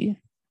OG. Yeah,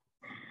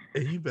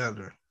 you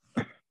better.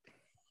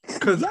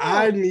 Because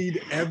I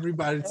need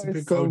everybody to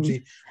pick OG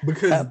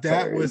because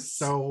that was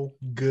so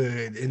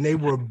good and they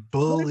were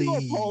bullies. Let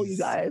me do a poll, you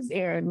guys.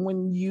 Aaron,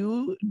 when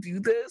you do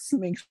this,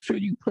 make sure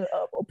you put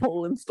up a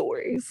poll in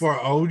stories. For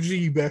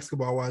OG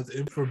Basketball Wives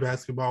and for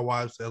Basketball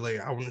Wives LA,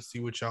 I want to see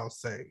what y'all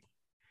say.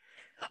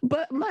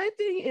 But my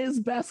thing is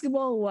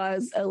Basketball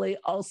Wives LA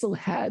also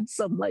had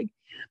some like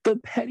the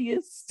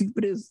pettiest,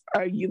 stupidest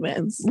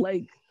arguments.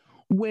 Like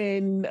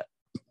when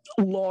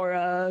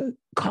Laura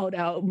called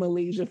out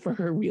Malaysia for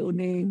her real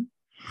name.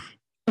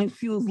 And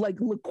she was like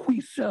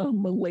LaQuisha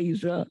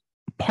Malaysia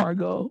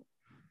Pargo.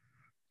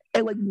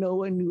 And like no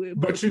one knew it.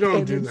 But you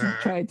don't do that.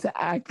 She tried to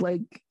act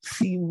like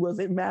she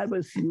wasn't mad,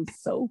 but she was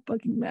so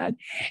fucking mad.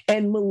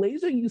 And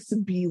Malaysia used to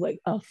be like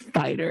a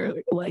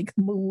fighter. Like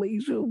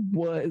Malaysia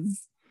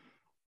was,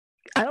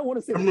 I don't want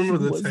to say that she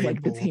was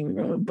like the team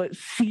room, but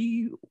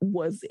she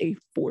was a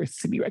force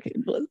to be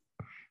reckoned with.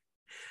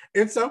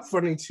 It's so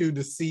funny too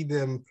to see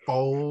them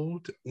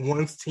fold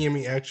once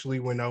Tammy actually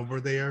went over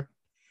there.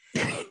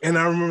 And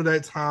I remember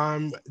that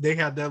time they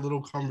had that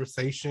little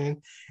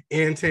conversation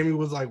and Tammy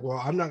was like, well,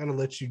 I'm not going to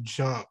let you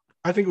jump.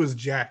 I think it was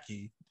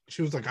Jackie.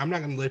 She was like, I'm not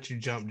going to let you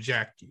jump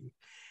Jackie.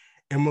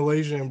 And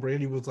Malaysia and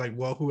Brandy was like,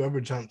 well, whoever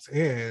jumps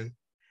in,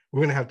 we're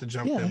going to have to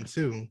jump them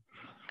too.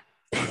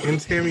 And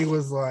Tammy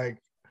was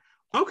like,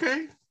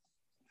 okay.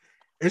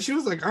 And she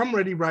was like, I'm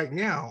ready right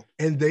now.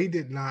 And they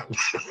did not.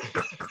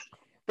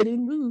 They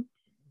didn't move.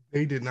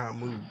 They did not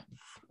move.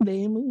 They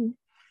didn't move.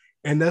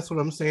 And that's what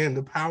I'm saying.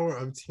 The power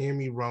of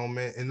Tammy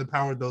Roman and the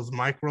power of those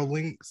micro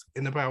links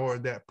and the power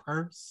of that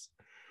purse.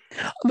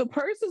 The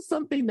purse is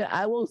something that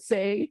I will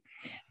say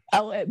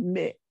I'll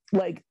admit,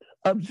 like,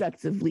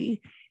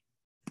 objectively,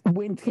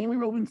 when Tammy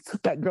Robbins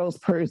took that girl's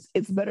purse,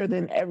 it's better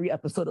than every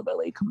episode of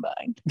LA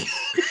combined.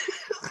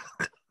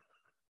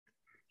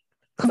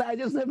 Because I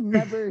just have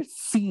never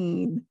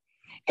seen,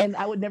 and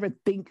I would never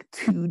think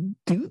to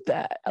do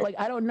that. Like,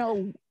 I don't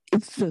know.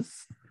 It's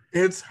just.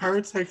 It's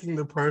her taking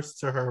the purse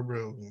to her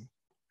room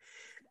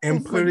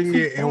and putting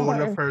it in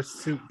one of her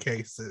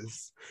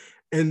suitcases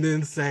and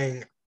then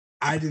saying,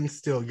 I didn't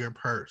steal your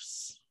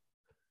purse.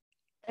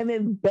 And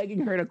then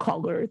begging her to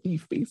call her a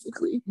thief,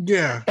 basically.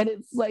 Yeah. And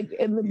it's like,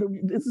 and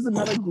then this is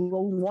another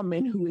grown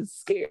woman who is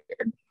scared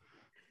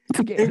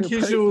to get and her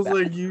purse Keisha was back.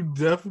 like, you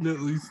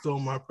definitely stole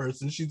my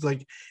purse. And she's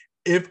like,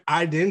 if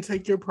I didn't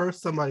take your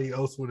purse, somebody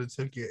else would have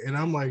took it. And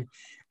I'm like,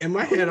 in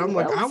my head, I'm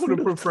like, I would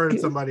have preferred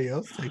somebody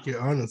else take it,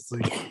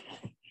 honestly.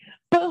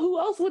 But who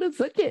else would have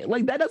took it?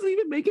 Like, that doesn't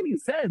even make any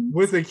sense.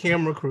 With a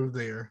camera crew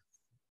there.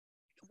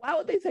 Why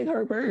would they take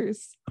her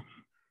purse?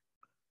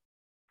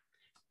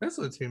 That's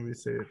what Timmy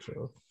said,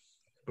 Joe.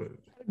 But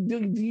do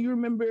you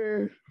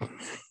remember?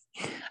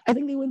 I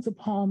think they went to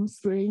Palm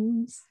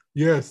Springs.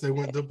 Yes, they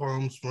went to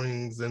Palm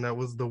Springs, and that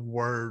was the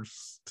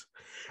worst.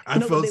 I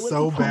felt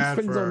so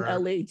bad for her.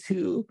 On LA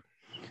too,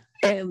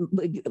 and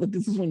like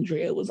this is when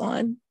Drea was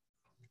on,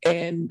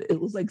 and it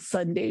was like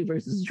Sunday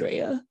versus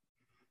Drea,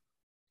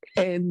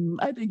 and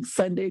I think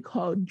Sunday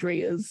called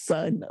Drea's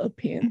son a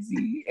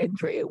pansy, and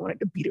Drea wanted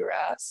to beat her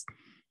ass.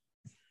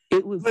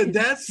 It was, but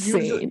that's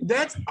usually,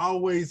 that's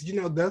always, you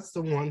know, that's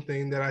the one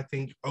thing that I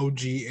think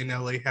OG and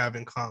LA have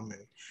in common.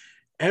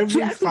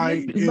 Every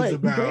fight is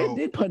about. Drea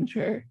did punch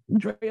her.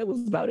 Drea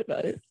was about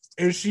it,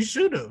 and she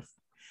should have.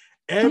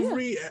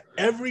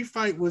 Every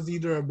fight was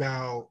either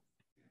about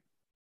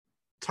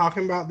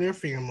talking about their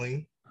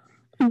family,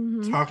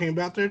 talking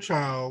about their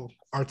child,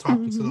 or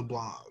talking to the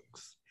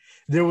blogs.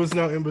 There was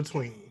no in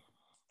between.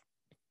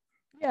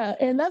 Yeah,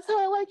 and that's how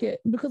I like it,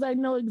 because I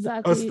know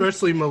exactly.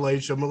 Especially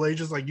Malaysia.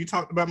 Malaysia's like, you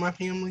talked about my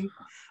family?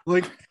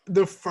 Like,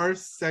 the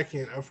first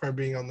second of her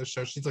being on the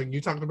show, she's like,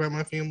 you talked about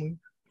my family?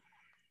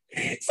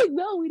 It's like,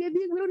 no, we don't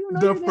even know.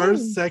 The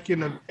first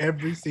second of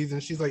every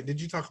season, she's like,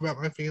 did you talk about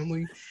my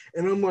family?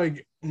 And I'm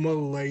like,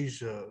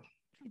 Malaysia.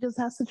 She just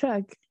has to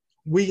check.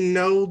 We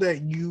know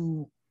that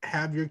you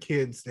have your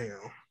kids now.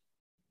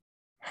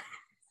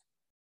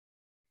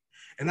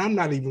 And I'm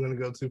not even going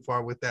to go too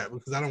far with that,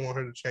 because I don't want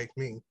her to check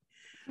me.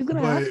 She's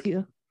going to ask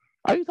you,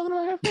 are you talking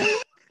about her family?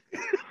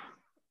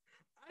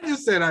 I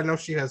just said I know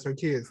she has her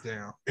kids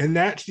now. And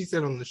that she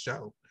said on the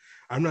show.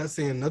 I'm not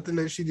saying nothing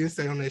that she didn't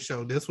say on that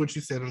show. That's what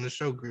you said on the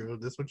show, girl.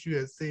 That's what you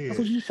had said. That's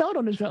what you showed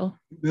on the show.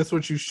 That's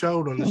what you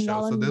showed on the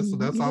show. So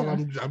that's all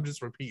I'm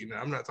just repeating.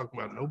 I'm not talking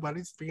about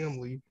nobody's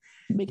family.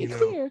 Make it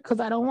clear, because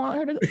I don't want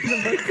her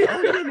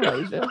to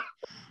Malaysia.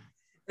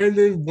 And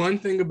then one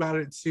thing about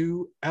it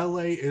too,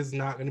 LA is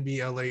not going to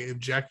be LA if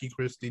Jackie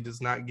Christie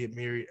does not get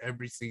married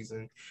every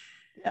season.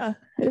 Yeah,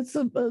 it's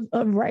a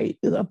rite,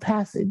 a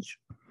passage.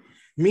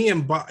 Me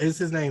and Bob is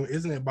his name,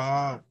 isn't it,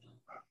 Bob?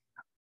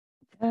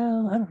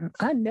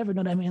 I never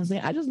know that man's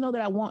name. I just know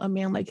that I want a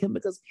man like him,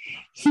 because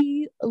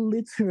he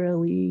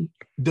literally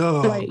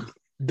Doug.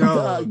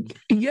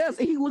 Yes,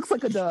 he looks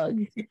like a Doug.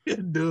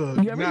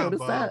 Doug. You ever notice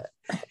Bob. that?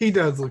 He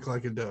does look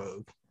like a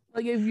Doug.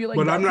 Like, if you like,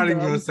 but I'm not even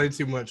going to say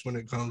too much when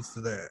it comes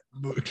to that.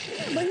 But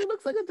he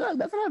looks like a Doug.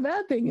 That's not a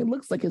bad thing. It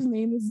looks like his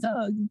name is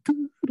Doug.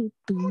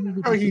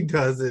 How he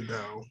does it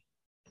though.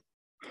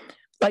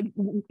 Like,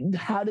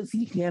 how does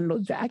he handle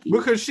Jackie?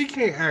 Because she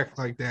can't act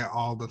like that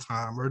all the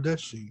time, or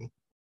does she?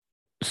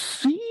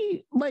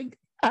 She, like,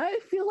 I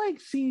feel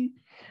like she's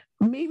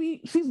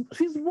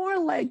more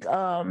like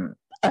a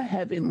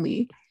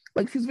Heavenly.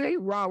 Like, she's very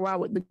rah-rah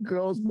with the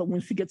girls, but when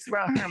she gets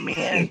around her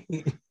man,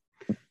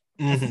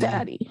 it's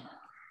daddy.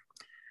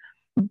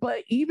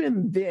 But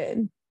even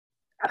then,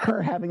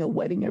 her having a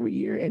wedding every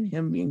year and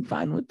him being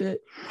fine with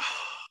it.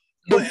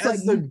 But as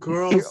like, the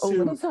girls you're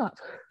over the top.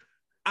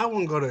 I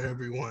wouldn't go to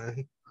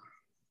everyone.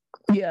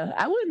 Yeah,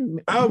 I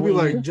wouldn't. I would be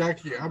like,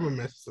 Jackie, I'm gonna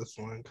miss this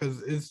one,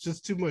 because it's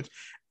just too much.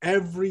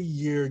 Every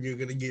year you're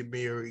gonna get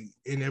married,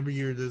 and every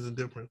year there's a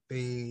different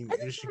theme.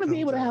 I just want to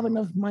be able to have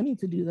enough money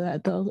to do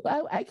that, though.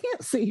 I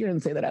can't sit here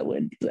and say that I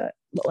wouldn't do that.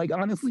 Like,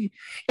 honestly,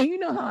 and you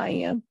know how I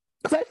am.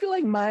 Because I feel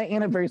like my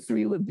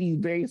anniversary would be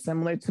very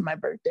similar to my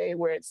birthday,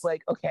 where it's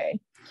like, okay,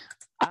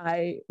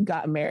 I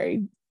got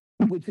married,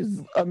 which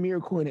is a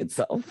miracle in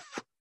itself.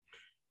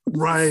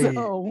 Right.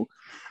 So,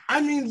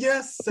 I mean,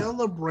 yes,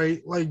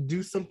 celebrate, like,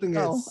 do something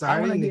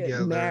exciting together.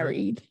 Get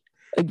married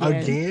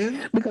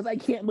again? Because I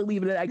can't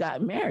believe that I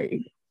got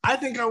married. I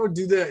think I would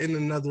do that in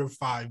another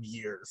 5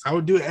 years. I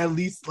would do it at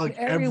least like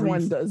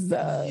everyone does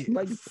that,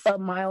 like a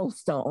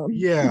milestone.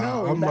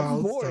 Yeah, a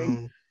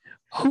milestone.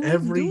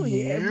 Every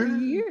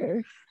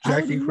year.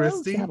 Jackie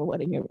Christie have a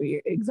wedding every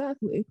year.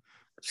 Exactly.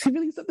 She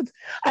really set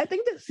I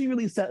think that she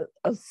really set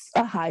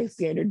a high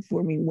standard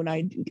for me when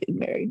I do get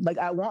married. Like,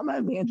 I want my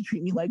man to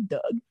treat me like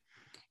Doug,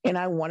 and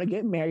I want to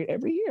get married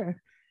every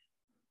year.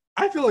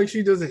 I feel like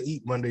she doesn't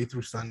eat Monday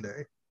through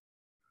Sunday.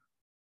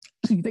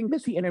 So you think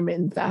that she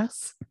intermittent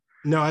fasts?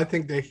 No, I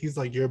think that he's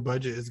like, your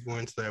budget is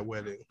going to that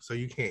wedding, so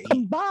you can't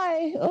eat.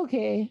 Bye.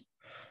 Okay.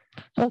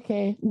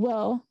 Okay.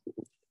 Well,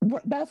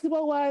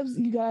 Basketball Wives,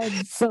 you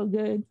guys, so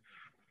good.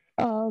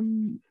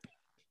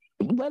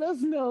 Let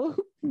us know.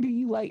 Do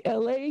you like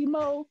LA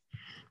Mo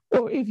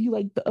or if you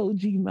like the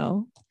OG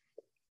Mo?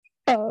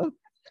 Uh,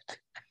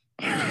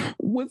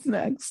 what's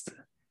next?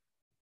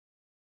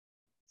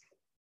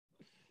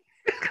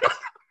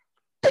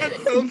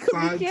 That's so Because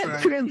we can't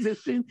sidetracked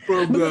transition.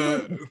 from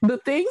The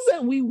things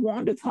that we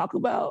want to talk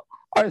about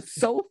are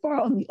so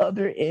far on the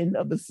other end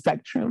of the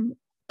spectrum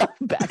of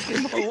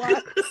Basketball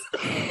Wives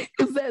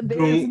is that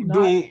there's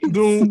not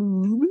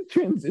smooth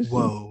transition.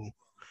 Whoa.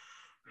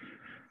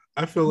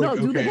 I feel like, No,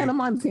 do the okay. Hannah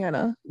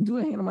Montana. Do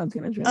a Hannah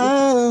Montana transition.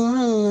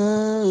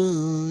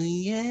 Oh,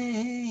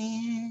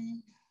 yeah.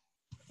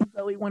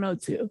 Zoey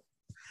 102.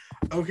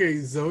 Okay,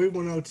 Zoey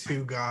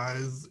 102,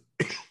 guys,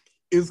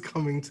 is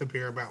coming to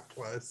Paramount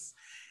Plus.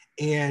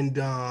 And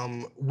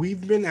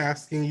we've been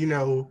asking,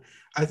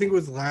 I think it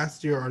was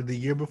last year or the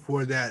year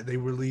before that, they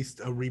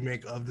released a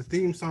remake of the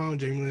theme song.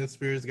 Jamie Lynn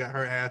Spears got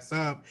her ass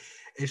up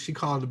and she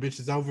called the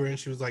bitches over and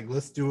she was like,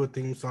 let's do a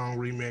theme song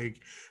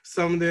remake.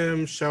 Some of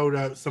them showed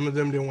up, some of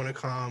them didn't want to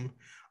come.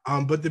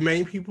 But the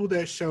main people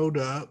that showed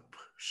up.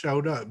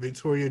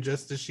 Victoria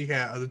Justice, she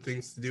had other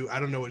things to do. I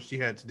don't know what she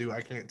had to do.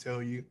 I can't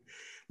tell you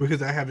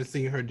because I haven't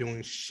seen her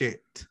doing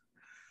shit.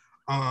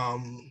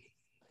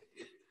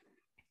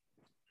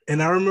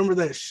 And I remember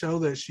that show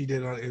that she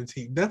did on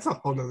MTV. That's a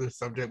whole other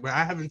subject, but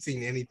I haven't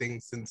seen anything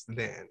since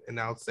then, and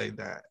I'll say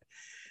that.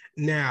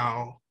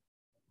 Now,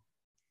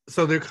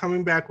 so they're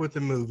coming back with the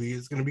movie.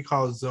 It's going to be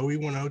called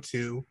Zoey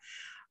 102.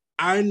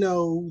 I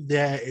know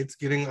that it's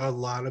getting a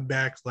lot of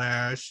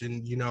backlash,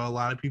 and a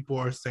lot of people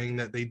are saying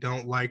that they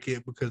don't like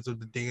it because of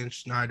the Dan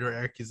Schneider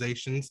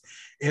accusations.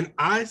 And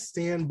I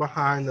stand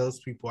behind those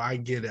people. I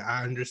get it.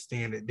 I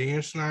understand it.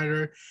 Dan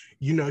Schneider,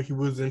 he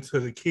was into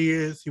the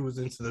kids, he was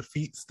into the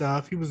feet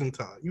stuff, he was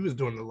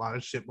doing a lot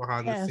of shit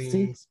behind the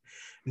scenes.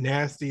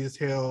 Nasty as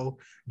hell.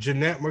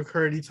 Jeanette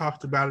McCurdy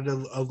talked about it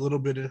a little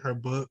bit in her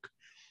book.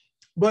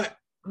 But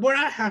what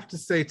I have to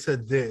say to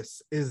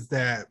this is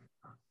that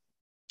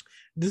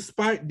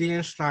despite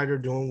Dan Schneider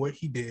doing what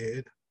he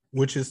did,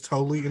 which is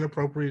totally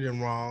inappropriate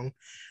and wrong,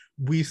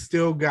 we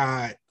still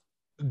got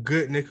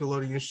good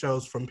Nickelodeon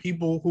shows from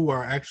people who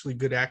are actually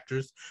good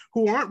actors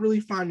who aren't really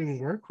finding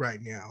work right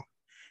now.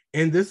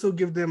 And this will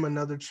give them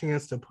another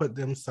chance to put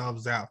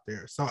themselves out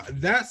there. So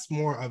that's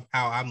more of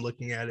how I'm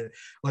looking at it.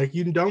 Like,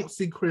 you don't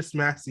see Chris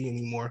Massey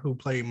anymore, who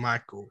played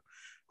Michael,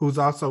 who's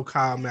also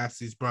Kyle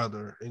Massey's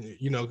brother. And,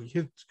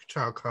 his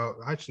child, Kyle,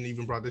 I shouldn't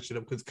even brought this shit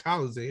up because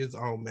Kyle is in his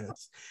own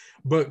mess.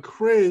 But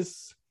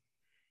Chris,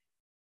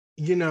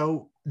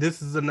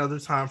 this is another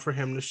time for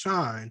him to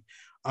shine.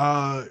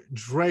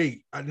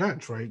 Drake, not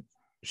Drake,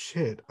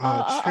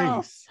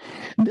 Chase.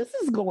 This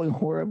is going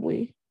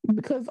horribly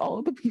because all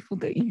of the people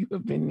that you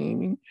have been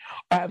naming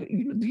do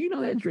you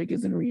know that Drake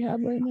is in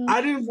rehab right now?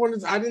 I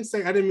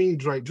didn't mean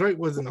Drake. Drake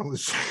wasn't on the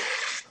show.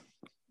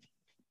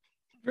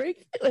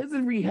 Drake is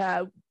in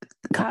rehab.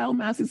 Kyle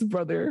Massey's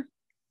brother,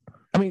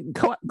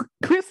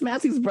 Chris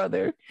Massey's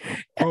brother,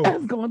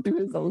 has gone through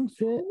his own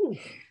shit.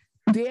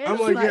 Dan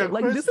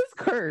Schneider, this is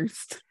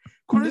cursed.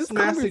 Chris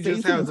Massey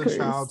just has a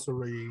child to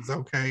raise,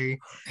 okay?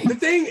 The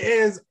thing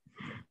is,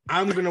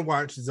 I'm going to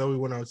watch Zoey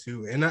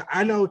 102, and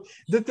I know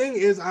the thing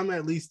is I'm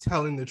at least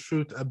telling the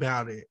truth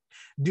about it.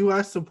 Do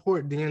I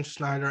support Dan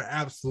Schneider?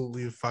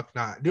 Absolutely the fuck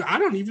not. I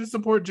don't even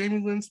support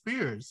Jamie Lynn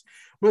Spears.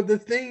 But the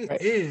thing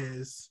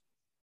is,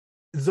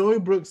 Zoe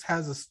Brooks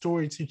has a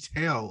story to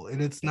tell,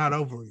 and it's not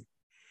over.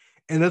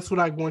 And that's what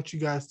I want you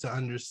guys to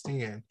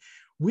understand.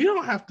 We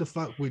don't have to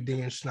fuck with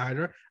Dan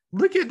Schneider.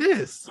 Look at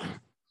this.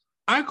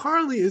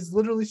 iCarly is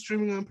literally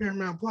streaming on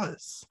Paramount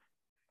Plus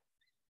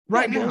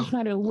right now. Dan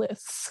Schneider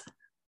lists.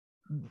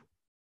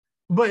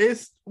 But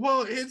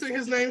isn't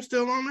his name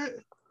still on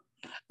it?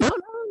 No,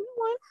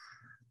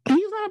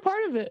 he's not a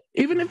part of it.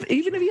 Even if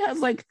he has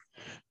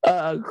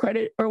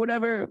credit or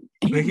whatever,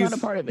 he's not a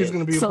part of it. He's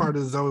going to be a part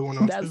of Zoey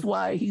 102. That's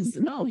why he's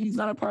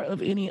not a part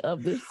of any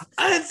of this.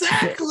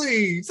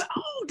 Exactly. So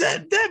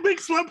that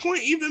makes my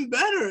point even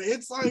better.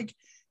 It's like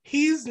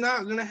he's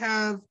not going to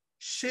have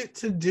shit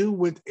to do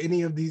with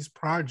any of these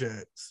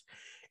projects.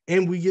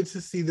 And we get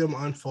to see them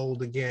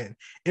unfold again.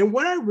 And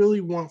what I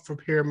really want for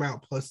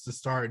Paramount Plus to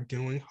start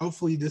doing,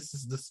 hopefully this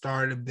is the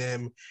start of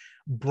them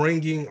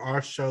bringing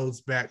our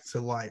shows back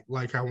to light.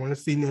 Like, I want to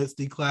see Nets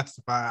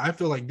Declassified. I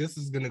feel like this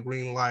is going to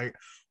green light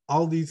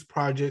all these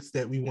projects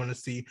that we want to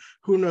see.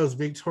 Who knows,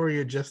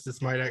 Victoria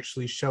Justice might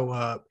actually show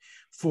up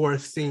for a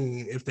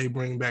scene if they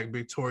bring back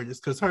Victoria,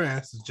 because her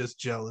ass is just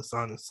jealous,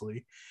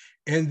 honestly.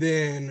 And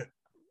then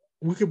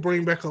we could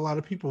bring back a lot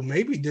of people.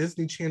 Maybe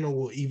Disney Channel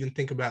will even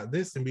think about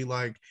this and be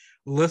like,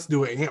 let's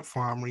do an Ant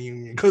Farm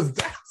reunion. Because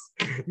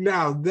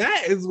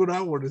that is what I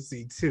want to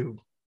see too.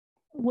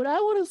 What I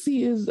want to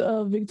see is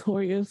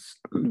Victoria's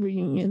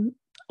reunion,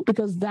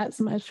 because that's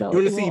my show. You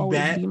want to see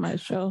that? Be my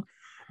show.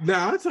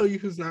 Now, I'll tell you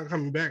who's not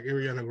coming back,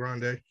 Ariana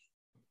Grande.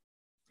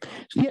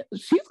 Yeah,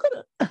 she's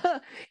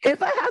gonna.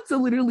 If I had to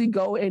literally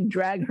go and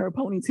drag her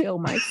ponytail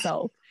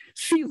myself,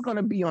 she's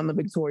gonna be on the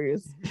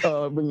Victorious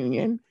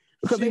reunion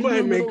because She they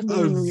might do make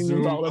little a mini reunions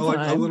Zoom, all the like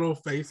a time. little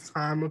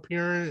FaceTime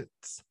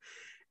appearance.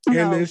 And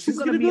No, then she's she's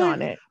gonna gonna be be like,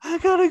 on it. I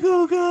gotta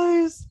go,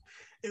 guys.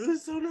 It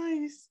was so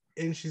nice.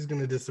 And she's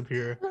gonna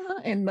disappear.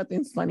 And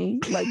nothing's funny.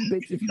 Like,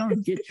 bitch, if you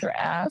don't get your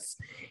ass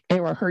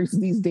and rehearse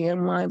these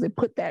damn lines and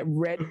put that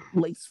red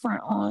lace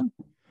front on,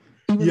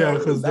 even Yeah, though it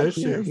because was that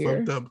actually her shit hair.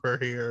 fucked up her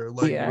hair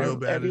like Yeah, real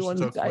bad. And she everyone,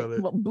 talks about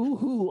it. boo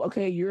hoo.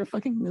 Okay, you're a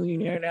fucking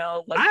millionaire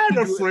now. Like, I had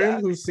a do it friend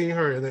back. who seen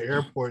her in the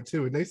airport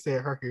too, and they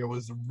said her hair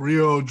was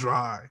real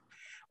dry,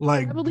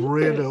 like I believe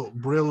it.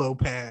 Brillo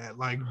pad,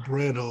 like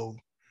brittle,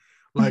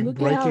 like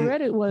Look at how breaking,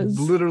 red it was.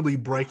 literally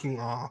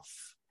breaking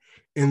off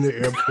in the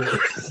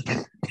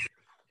airport.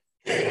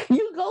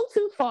 You go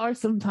too far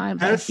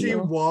sometimes. As she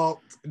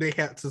walked, they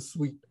had to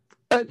sweep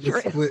the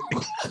split.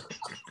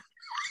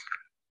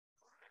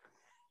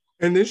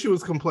 And then she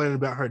was complaining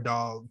about her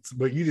dogs,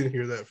 but you didn't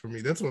hear that from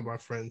me. That's what my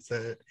friend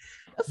said.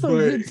 That's some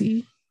good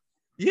tea.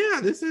 Yeah,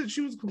 they said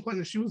she was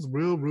complaining. She was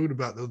real rude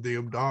about those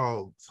damn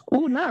dogs.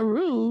 Oh, not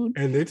rude.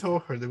 And they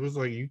told her, they was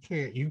like, you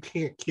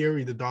can't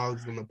carry the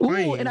dogs on the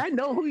plane. Oh, and I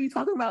know who you're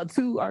talking about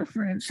too, our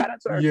friend. Shout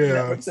out to our friend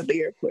that works at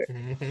the airport.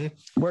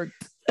 Mm-hmm.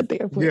 Worked at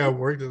the airport. Yeah,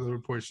 worked at the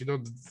airport. She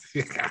don't.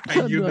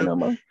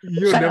 You'll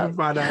never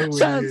find out who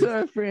shout it is. Shout out to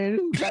our friend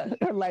who got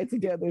her life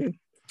together.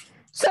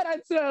 Shout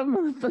out to our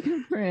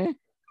motherfucking friend.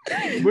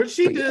 But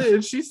she did,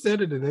 and she said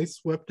it, and they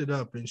swept it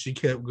up, and she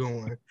kept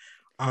going.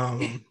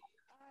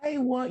 I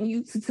want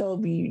you to tell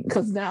me,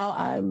 because now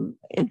I'm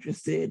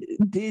interested.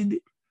 Did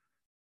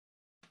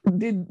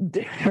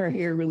her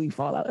hair really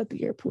fall out at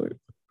the airport?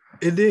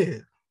 It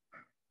did.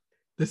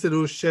 They said it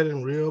was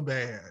shedding real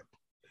bad.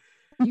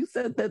 You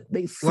said that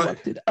they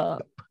swept it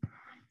up.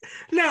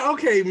 Now,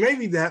 okay,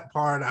 maybe that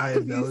part I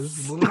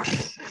embellished a little.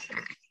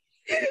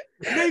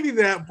 Maybe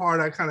that part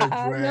I kind of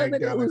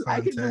dragged out of context. I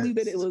can believe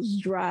that it was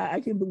dry. I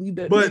can believe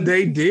that. But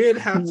they did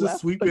have to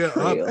sweep it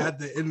up at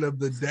the end of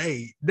the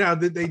day. Now,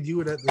 did they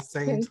do it at the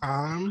same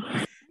time?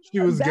 She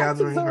was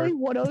gathering her. Zoey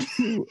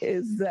 102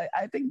 is that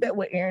I think that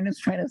what Aaron is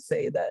trying to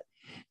say that,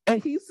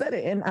 and he said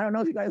it, and I don't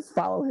know if you guys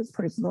follow his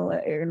personal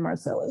at Aaron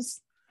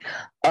Marcellus,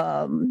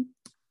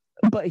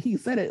 but he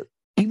said it.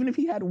 Even if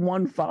he had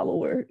one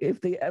follower, if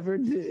they ever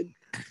did,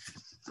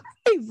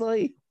 he's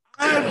like,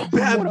 I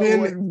have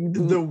been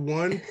the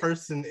one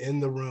person in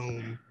the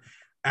room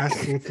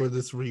asking for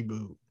this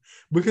reboot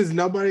because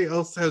nobody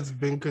else has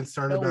been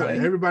concerned about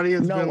it. Everybody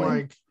has been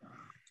like,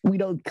 we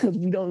haven't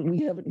cared.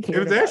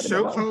 If that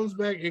show comes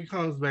back, it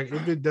comes back.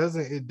 If it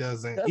doesn't, it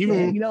doesn't.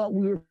 Even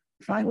we were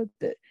fine with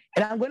it.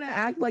 And I'm gonna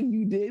act like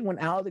you did when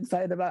I was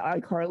excited about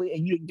iCarly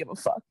and you didn't give a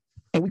fuck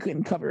and we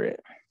couldn't cover it.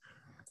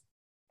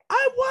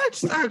 I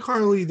watched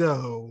iCarly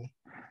though.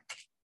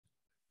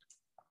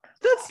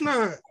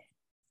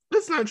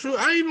 That's not true.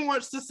 I even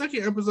watched the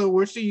second episode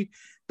where she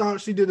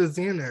thought she did a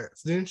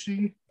Xanax, didn't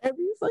she?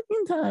 Every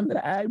fucking time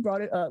that I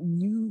brought it up,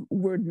 you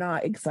were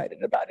not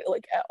excited about it,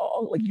 like at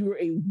all. Like you were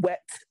a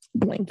wet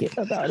blanket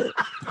about it.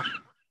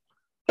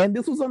 And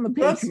this was on the Patreon.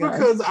 That's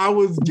because I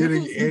was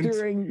getting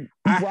into.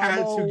 I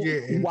had to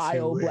get into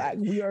Wild it. Black.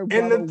 We are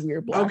Bravo,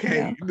 we're Black.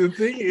 Okay, now. The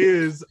thing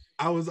is,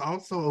 I was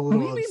also a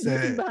little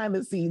upset behind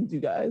the scenes, you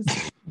guys.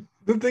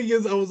 The thing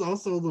is, I was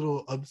also a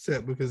little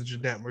upset because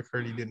Jeanette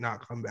McCurdy did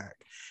not come back.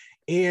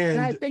 And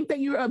I think that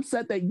you're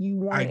upset that you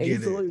want a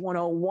Zoey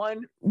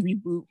 101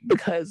 reboot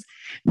because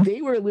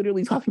they were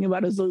literally talking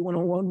about a Zoey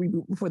 101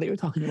 reboot before they were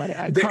talking about it.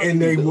 And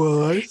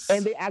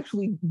they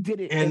actually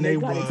did it and they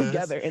got it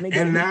together.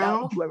 And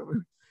now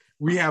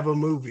we have a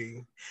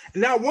movie.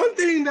 Now, one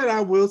thing that I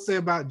will say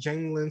about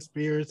Jamie Lynn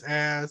Spears'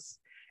 ass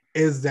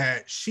is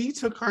that she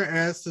took her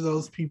ass to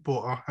those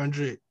people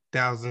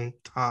 100,000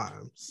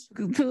 times.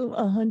 To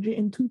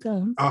 102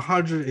 times.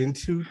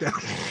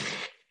 102,000.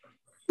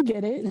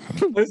 Get it?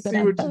 Let's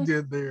see what you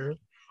did there.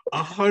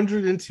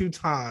 102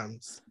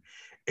 times.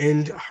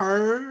 And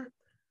her,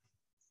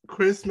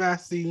 Chris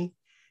Massey,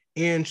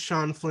 and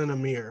Sean Flynn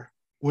Amir,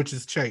 which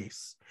is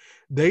Chase,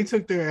 they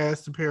took their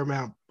ass to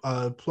Paramount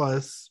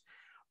Plus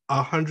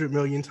 100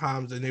 million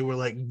times, and they were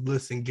like,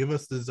 listen, give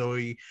us the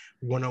Zoey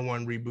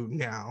 101 reboot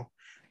now.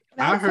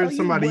 I heard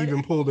somebody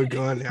even pulled a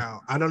gun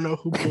out. I don't know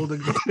who pulled a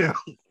gun out.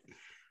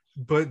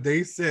 But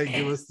they said,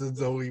 give us the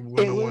Zoey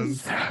 101. It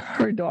was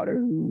her daughter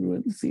who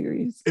ruined the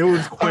series. It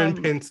was Quinn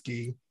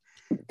Pensky.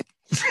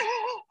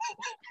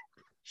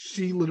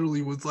 She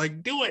literally was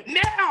like, do it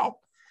now.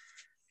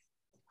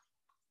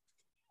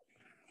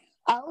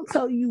 I'll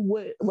tell you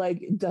what,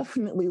 like,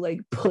 definitely, like,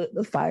 put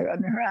the fire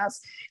under her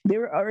ass. They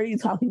were already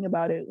talking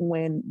about it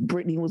when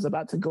Britney was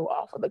about to go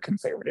off of the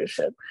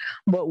conservatorship.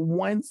 But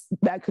once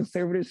that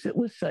conservatorship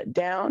was shut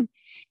down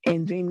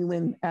and Jamie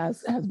Lynn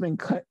has been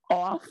cut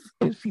off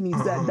and she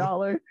needs that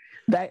dollar,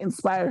 that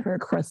inspired her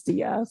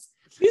crusty ass.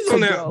 She's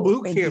on that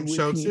boot camp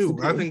show, too.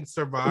 I think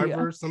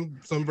Survivor,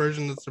 some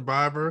version of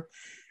Survivor.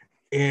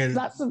 And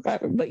not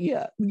Survivor, but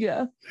yeah.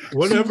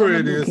 Whatever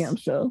it boot is, camp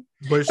show,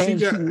 but she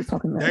was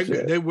talking that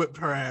shit. they whipped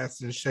her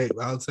ass in shape.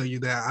 I'll tell you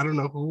that. I don't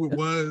know who it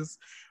was,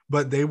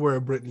 but they were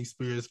a Britney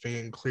Spears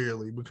fan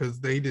clearly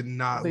because they did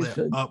not let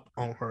up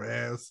on her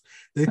ass.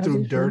 They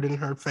threw dirt in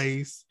her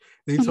face.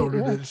 They told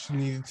her that she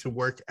needed to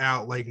work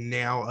out like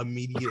now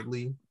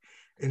immediately,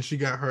 and she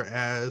got her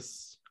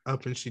ass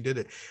up and she did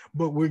it.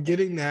 But we're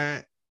getting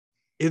that.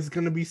 It's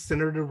going to be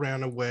centered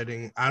around a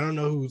wedding. I don't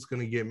know who's going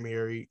to get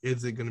married.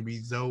 Is it going to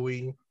be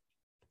Zoey?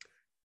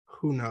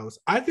 Who knows?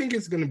 I think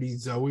it's going to be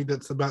Zoey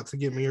that's about to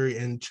get married,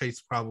 and Chase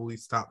probably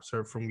stops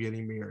her from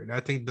getting married.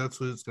 I think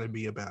that's what it's going to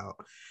be about.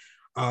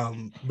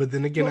 But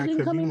then again, I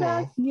could be wrong.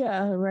 Back?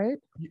 Yeah, right.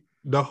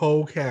 The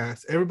whole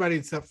cast, everybody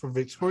except for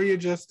Victoria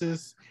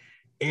Justice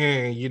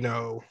and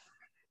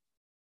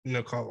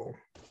Nicole.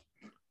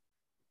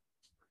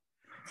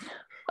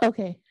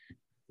 Okay.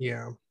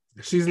 Yeah.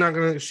 She's not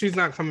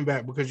coming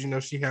back because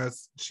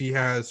she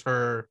has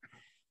her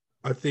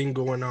a thing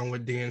going on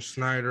with Dan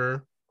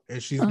Schneider,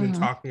 and she's been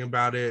talking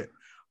about it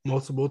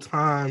multiple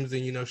times,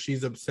 and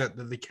she's upset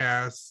that the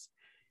cast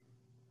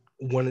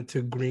wanted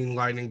to green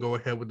light and go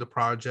ahead with the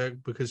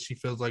project because she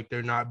feels like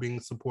they're not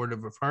being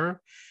supportive of her.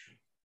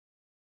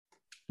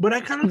 But I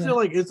kind of feel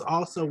like it's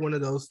also one of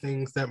those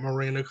things that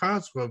Miranda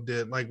Cosgrove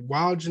did. Like,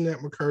 while Jeanette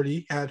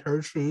McCurdy had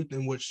her truth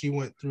and what she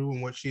went through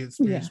and what she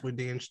experienced with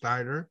Dan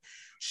Schneider,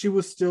 she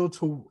was still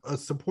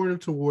supportive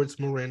towards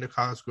Miranda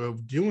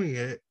Cosgrove doing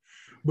it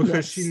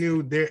because she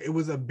knew it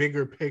was a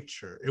bigger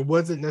picture. It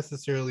wasn't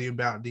necessarily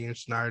about Dan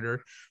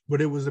Schneider,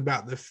 but it was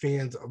about the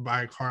fans of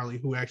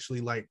iCarly who actually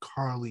like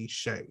Carly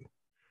Shay.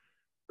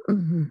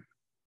 Mm-hmm.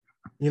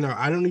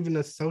 I don't even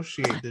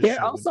associate this.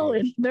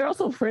 They're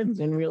also friends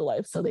in real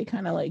life, so they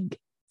kind of like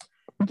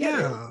get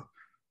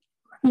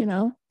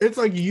it. It's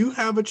like you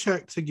have a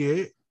check to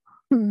get,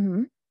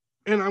 and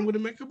I'm going to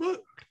make a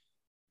book.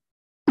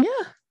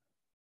 Yeah,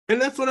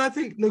 and that's what I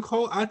think.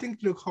 I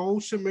think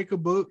Nicole should make a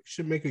book,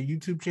 should make a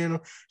YouTube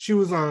channel. She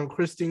was on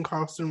Christine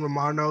Carlson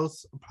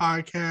Romano's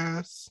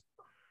podcast.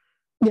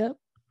 Yep.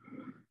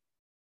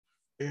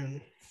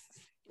 And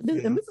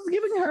this is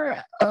giving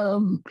her,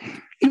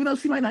 even though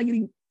she might not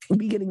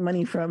be getting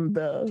money from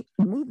the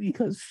movie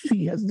because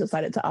she has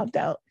decided to opt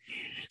out,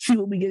 she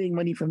will be getting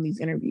money from these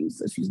interviews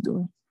that she's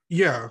doing.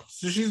 Yeah,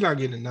 so she's not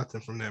getting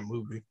nothing from that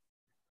movie.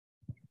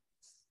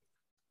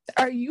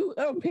 Are you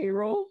on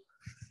payroll?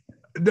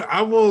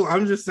 I will.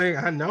 I'm just saying.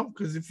 I know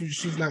because if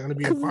she's not going to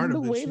be a part of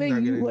it, the way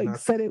that you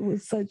said it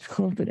with such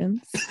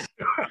confidence.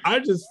 I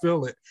just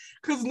feel it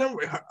because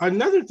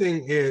another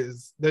thing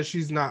is that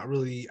she's not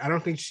really. I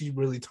don't think she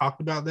really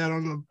talked about that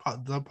on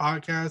the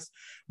podcast.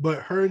 But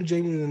her and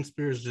Jamie Lynn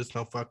Spears just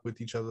don't fuck with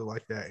each other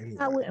like that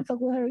anyway. I wouldn't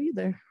fuck with her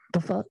either.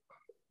 The fuck.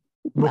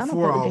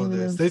 Before all of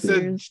this, they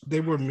said they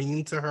were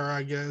mean to her.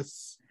 I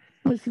guess.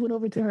 When she went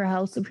over to her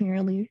house,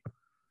 apparently.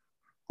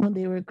 When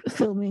they were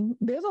filming,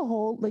 there's a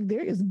whole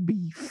there is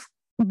beef.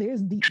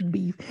 There's deep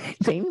beef.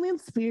 Jamie Lynn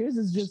Spears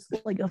is just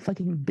like a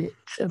fucking bitch,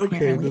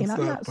 apparently, and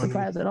I'm not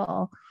surprised at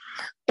all.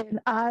 And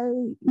I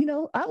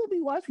will be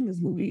watching this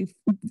movie,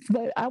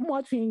 but I'm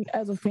watching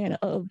as a fan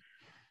of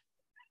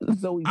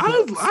Zoey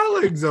Brooks. I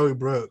like Zoey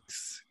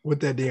Brooks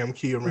with that damn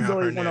key around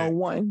Zoey her neck.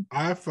 101.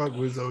 I fuck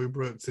with Zoey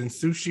Brooks and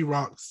Sushi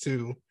Rocks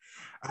too.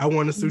 I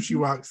want a Sushi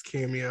Rocks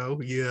cameo.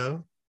 Yeah,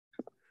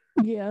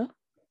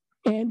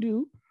 and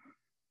do.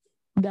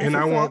 And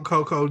I want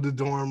Coco, the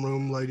dorm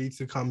room lady,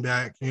 to come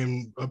back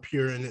and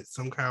appear in it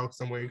somehow,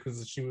 some way,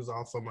 because she was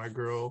also my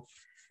girl.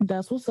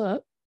 That's what's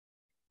up.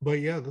 But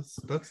yeah,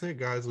 that's it,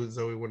 guys, with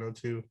Zoey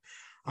 102.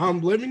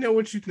 Let me know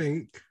what you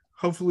think.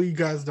 Hopefully, you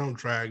guys don't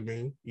drag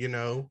me,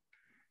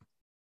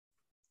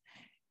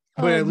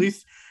 But at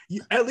least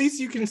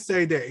you can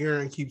say that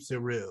Aaron keeps it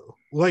real.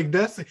 Like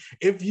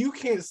if you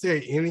can't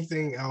say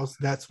anything else,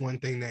 that's one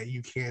thing that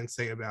you can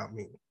say about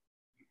me.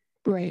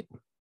 Right.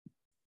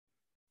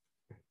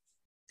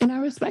 And I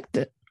respect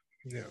it.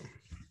 Yeah.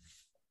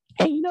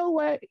 And you know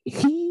what?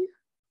 He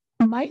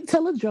might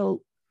tell a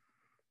joke,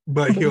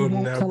 but he'll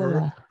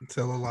never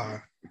tell a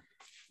lie.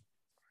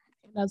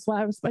 And that's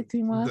why I respect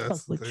him. Why I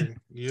fuck with you.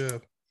 Yeah.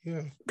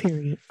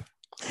 Period.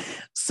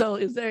 So,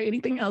 is there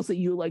anything else that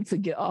you would like to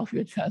get off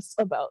your chest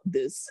about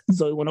this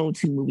Zoey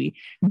 102 movie?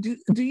 Do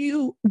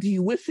you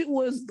wish it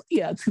was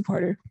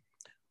two-parter?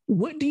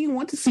 What do you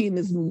want to see in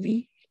this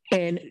movie?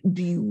 And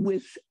do you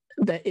wish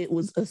that it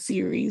was a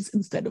series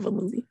instead of a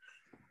movie?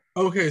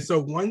 Okay, so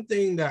one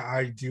thing that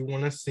I do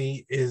want to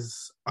see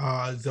is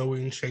Zoey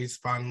and Chase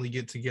finally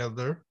get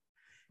together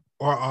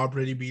or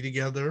already be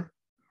together.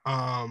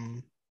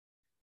 I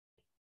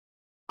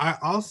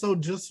also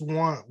just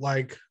want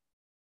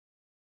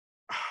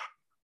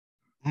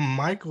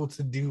Michael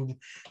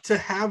to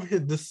have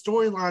the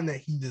storyline that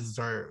he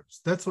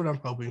deserves. That's what I'm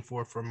hoping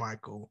for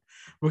Michael,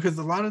 because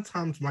a lot of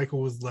times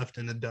Michael was left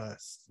in the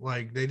dust.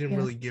 Like they didn't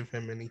really give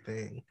him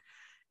anything,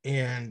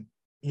 and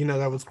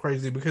that was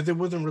crazy because it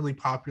wasn't really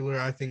popular,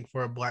 I think,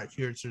 for a Black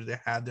character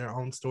that had their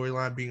own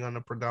storyline being on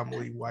a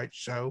predominantly white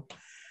show.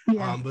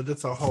 But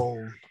that's a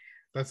whole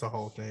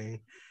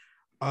thing.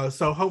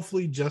 So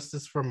hopefully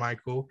justice for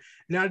Michael.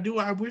 Now, do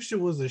I wish it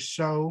was a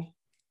show?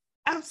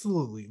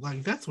 Absolutely.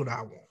 Like, that's what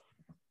I want.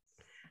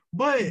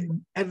 But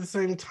at the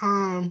same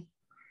time,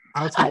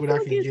 I'll take what I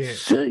can get.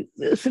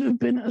 It should have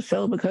been a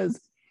show because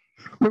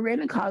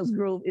Miranda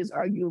Cosgrove is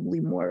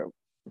arguably more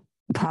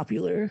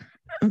popular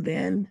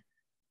than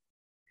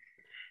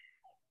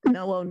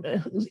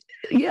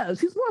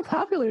she's more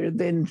popular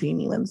than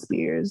Jamie Lynn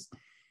Spears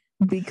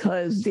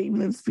because Jamie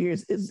Lynn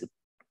Spears is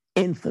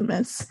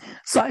infamous.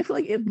 So I feel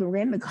like if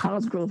Miranda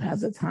Cosgrove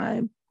has a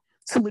time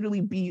to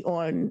literally be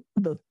on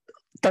the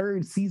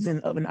third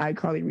season of an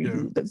iCarly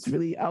reboot, that's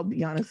really, I'll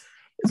be honest,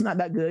 it's not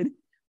that good.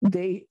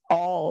 They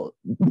all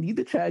need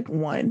the check,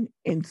 one,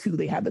 and two,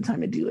 they have the time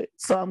to do it.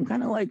 So I'm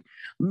kind of like,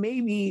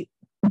 maybe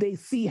they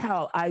see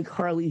how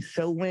iCarly's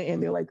show went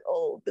and they're like,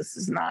 oh, this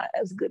is not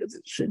as good as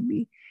it should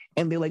be.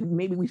 And they're like,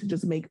 maybe we should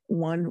just make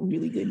one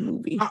really good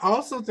movie. I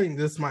also think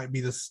this might be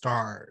the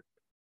start.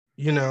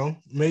 You know,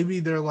 maybe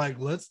they're like,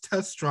 let's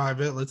test drive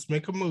it. Let's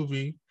make a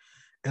movie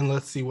and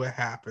let's see what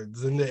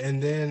happens. And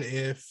then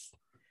if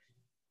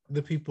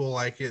the people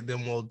like it,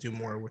 then we'll do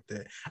more with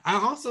it. I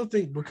also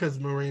think because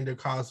Miranda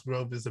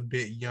Cosgrove is a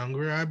bit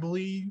younger, I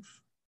believe.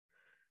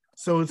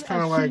 So it's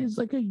kind of like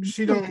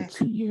she don't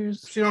 2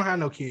 years. She don't have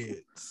no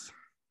kids.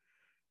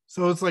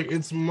 So it's like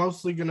it's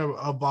mostly gonna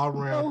evolve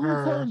around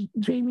her.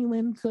 Jamie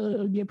Lynn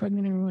to get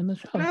pregnant and ruin the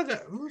show.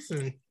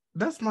 Listen,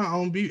 that's my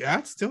own beauty.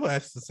 I still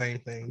ask the same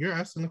thing. You're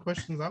asking the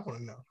questions I want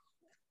to know.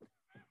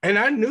 And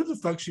I knew the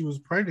fuck she was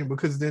pregnant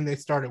because then they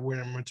started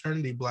wearing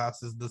maternity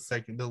blouses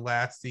the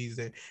last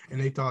season,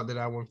 and they thought that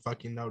I wouldn't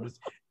fucking notice.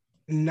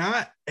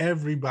 Not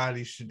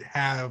everybody should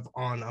have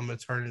on a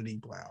maternity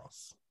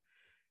blouse.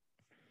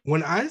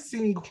 When I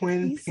seen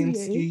Quinn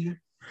Pinsky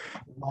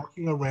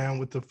walking around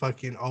with the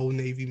fucking Old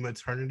Navy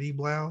maternity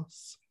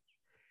blouse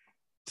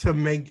to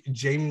make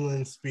Jamie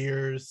Lynn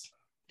Spears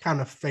kind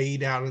of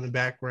fade out in the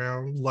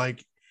background,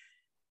 like,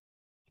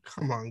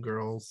 come on,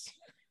 girls.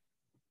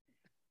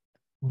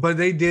 But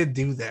they did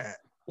do that.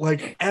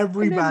 Like,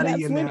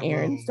 everybody in that room. That's when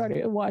Aaron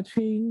started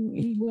watching.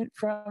 He went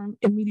from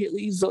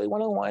immediately Zoey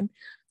 101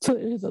 to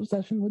his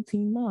obsession with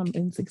Teen Mom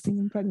and 16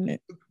 and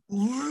Pregnant.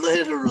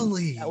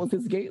 Literally. That was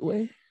his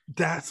gateway.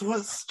 That's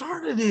what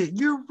started it.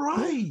 You're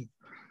right.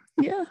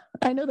 Yeah,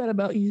 I know that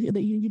about you.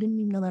 That you didn't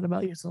even know that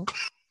about yourself.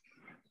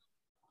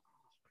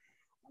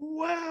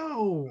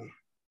 Wow.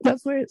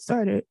 That's where it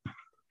started.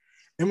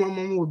 And my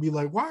mom would be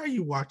like, why are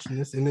you watching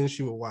this? And then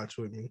she would watch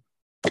with me.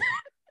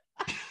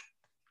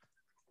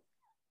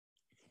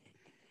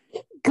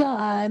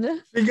 God.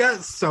 She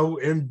got so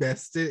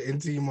invested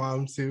into your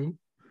mom too.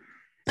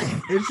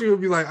 And she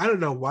would be like, I don't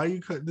know why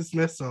you cut this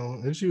mess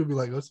on. And she would be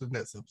like, go to the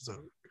next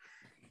episode.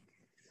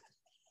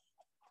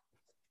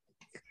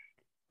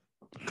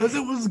 Because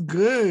it was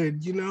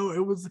good, you know.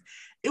 It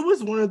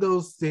was one of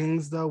those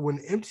things though, when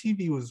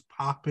MTV was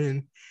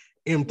popping,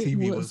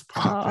 MTV was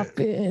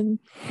popping.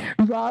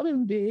 Rob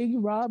and Big,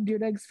 Rob Dear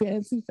Next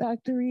Fantasy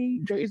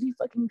Factory, Jersey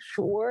fucking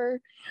Shore,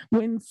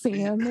 when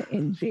Sam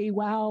and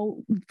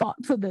JWoww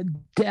fought to the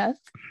death.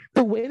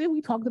 The way that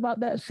we talked about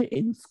that shit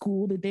in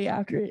school the day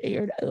after it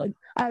aired, like,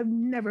 I've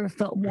never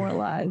felt more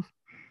alive.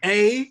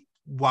 A,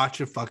 watch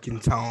your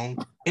fucking tone.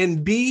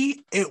 And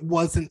B, it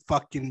wasn't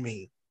fucking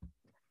me.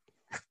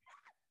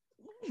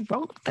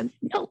 Wrote the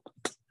note.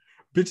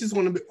 Bitches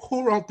want to be,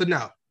 who wrote the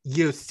note?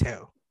 Used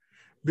to.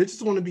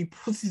 Bitches want to be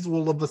pussies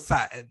all of a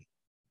sudden.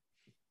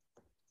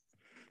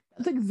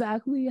 That's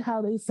exactly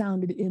how they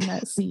sounded in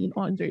that scene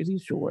on Jersey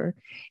Shore.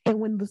 And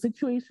when the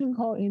situation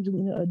called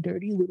Angelina a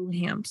dirty little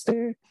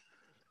hamster,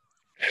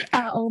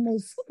 I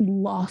almost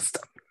lost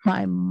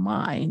my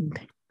mind.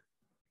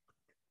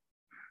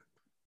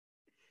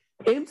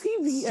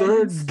 MTV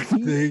certain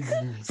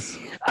things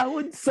I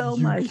would sell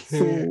my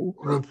soul.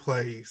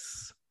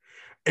 Replace.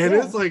 And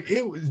it's like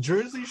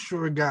Jersey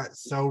Shore got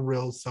so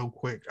real so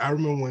quick. I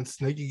remember when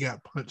Snooki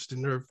got punched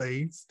in her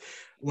face.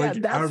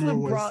 Like, that's I remember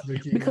what brought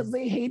because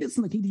they hated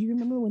Snooki. Do you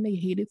remember when they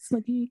hated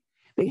Snooki?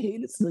 They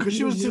hated Snooki because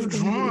she was too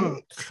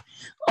drunk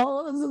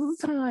all of the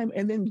time,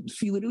 and then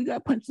she literally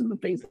got punched in the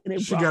face,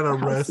 and she got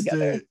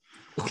arrested.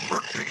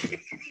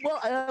 Well,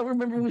 I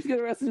remember when she got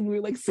arrested, we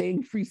were like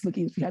saying "Free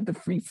Snooki." She had the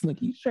Free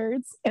Snooki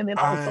shirts, and then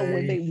also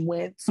when they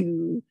went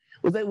to.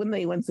 Was that when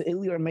they went to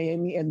Italy or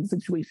Miami and the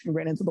situation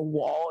ran into the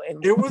wall?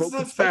 And it was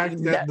the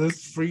fact that the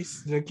Free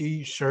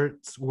Snooki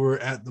shirts were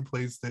at the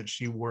place that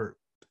she worked.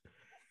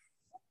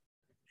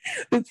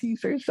 The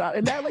t-shirt shop.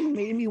 And that like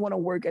made me want to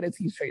work at a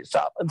t-shirt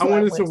shop. I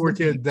wanted to work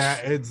at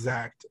that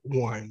exact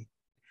one.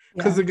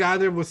 Because the guy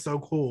there was so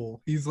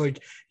cool. He's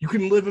like, you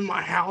can live in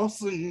my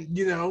house and,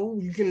 you know,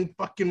 you can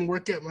fucking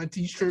work at my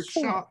t-shirt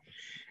shop.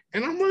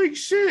 And I'm like,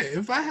 shit,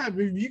 if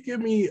you give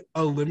me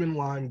a lemon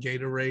lime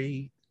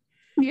Gatorade,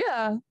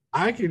 yeah,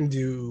 I can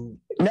do.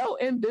 No,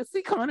 in this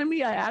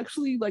economy, I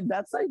actually like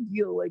that's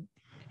ideal. Like,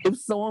 if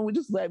someone would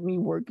just let me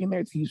work in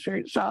their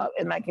t-shirt shop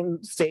and I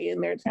can stay in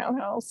their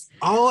townhouse.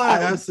 All I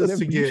ask is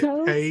to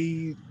get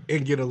paid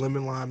and get a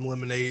lemon lime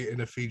lemonade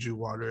and a Fiji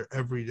water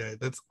every day.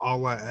 That's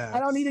all I ask. I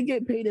don't need to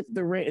get paid if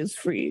the rent is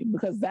free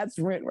because that's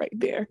rent right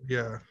there.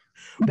 Yeah.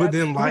 But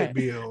then light rent.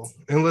 bill,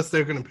 unless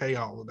they're gonna pay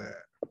all of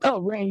that. Oh,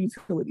 rent and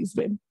utilities,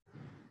 babe.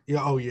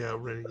 Yeah, oh yeah,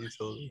 rent and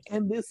utilities.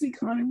 In this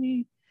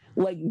economy,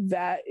 like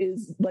that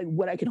is like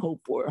what I can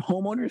hope for.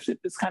 Home ownership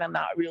is kind of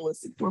not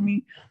realistic for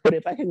me, but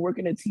if I can work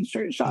in a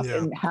t-shirt shop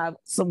and have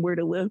somewhere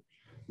to live,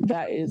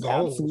 that is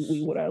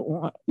absolutely what I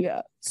want.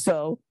 Yeah.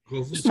 So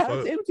shout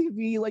out to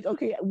MTV. Like,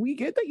 okay, we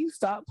get that you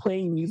stopped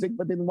playing music,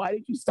 but then why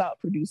did you stop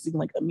producing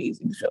like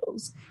amazing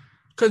shows?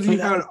 Because you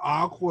had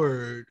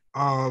awkward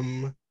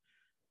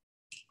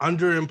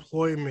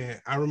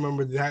underemployment. I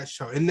remember that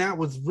show, and that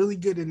was really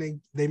good.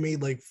 And they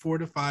made like 4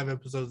 to 5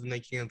 episodes, and they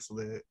canceled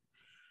it.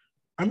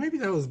 Or maybe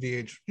that was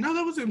VH. No,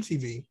 that was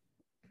MTV.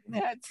 They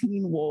had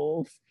Teen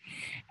Wolf,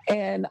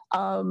 and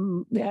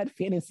they had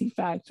Fantasy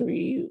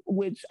Factory,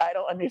 which I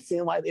don't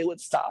understand why they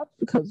would stop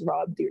because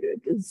Rob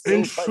Dyrdek is still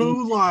and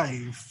True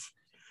Life.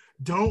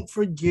 Don't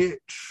forget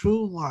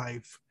True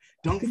Life.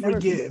 Don't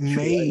forget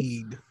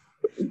Made.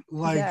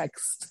 Like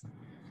next.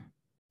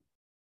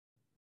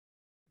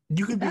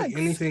 You could be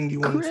anything you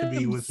want to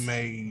be with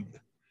Made.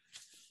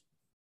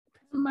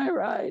 Am I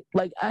right?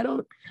 Like I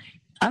don't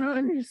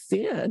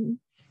understand.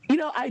 You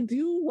know, I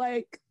do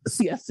like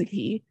Siesta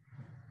Key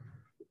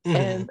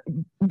and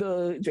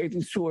the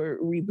Jersey Shore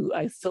reboot.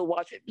 I still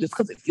watch it just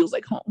because it feels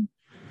like home.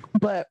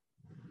 But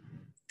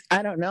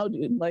I don't know,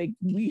 dude. Like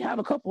we have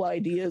a couple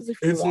ideas. If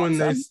it's when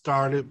they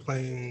started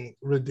playing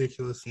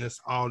ridiculousness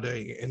all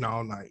day and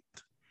all night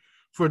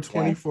for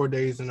 24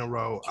 days in a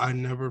row. I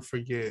never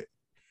forget.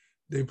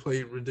 They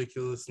played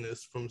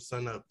ridiculousness from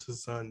sun up to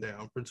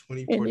sundown for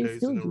 24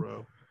 days in a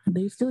row.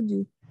 They still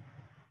do.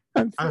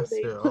 Until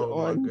they put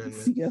on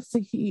Siesta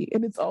Key,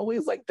 and it's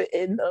always like the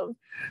end of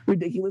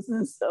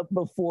ridiculousness stuff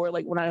before,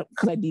 like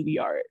because I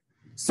DVR it,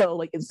 so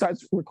like it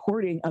starts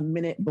recording a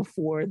minute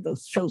before the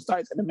show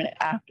starts and a minute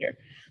after.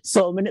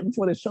 So a minute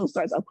before the show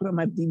starts, I'll put on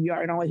my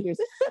DVR, and all I hear is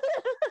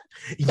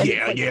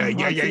yeah.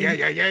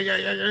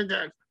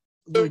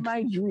 In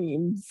my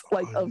dreams,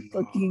 like a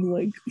fucking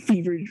like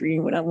fever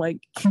dream, when I'm like,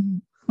 can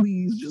you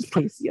please just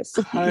play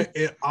Siesta Key? Cut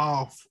it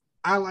off.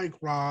 I like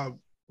Rob,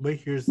 but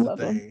here's the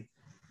thing.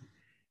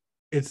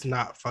 It's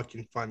not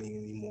fucking funny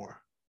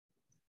anymore.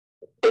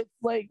 It's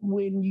like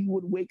when you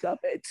would wake up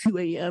at 2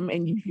 a.m.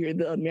 and you hear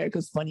the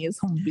America's Funniest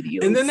Home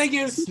Videos. And then they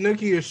give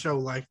Snooki a show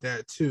like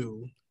that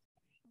too.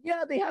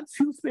 Yeah, they have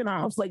 2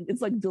 spinoffs. Like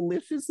it's like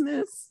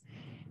Deliciousness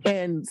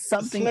and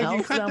something Snooki,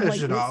 else. cut and I'm that like,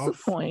 shit what's off.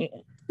 the point?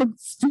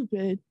 It's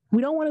stupid.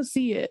 We don't want to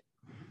see it.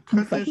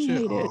 Cut that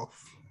shit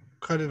off.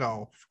 Cut it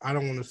off. I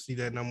don't want to see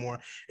that no more.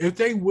 If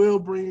they will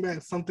bring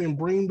back something,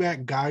 bring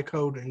back Guy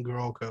Code and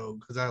Girl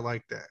Code because I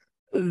like that.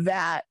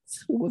 That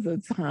was a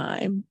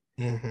time.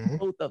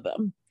 Both of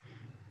them.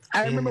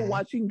 I remember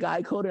watching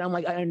Guy Code and I'm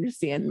like, I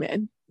understand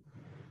men.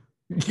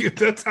 Yeah,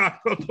 that's how I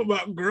felt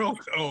about Girl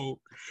Code.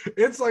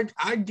 It's like,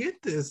 I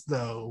get this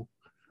though.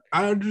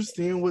 I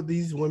understand what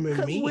these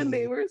women mean. When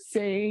they were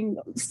saying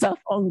stuff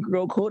on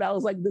Girl Code, I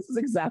was like, this is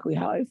exactly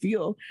how I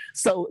feel.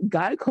 So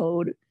Guy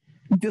Code,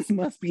 this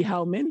must be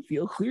how men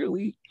feel.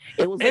 Clearly,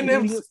 it was like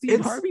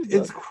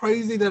it's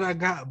crazy that I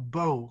got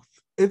both.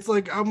 It's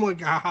like I'm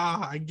like,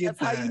 aha, I get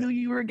That's how you knew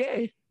you were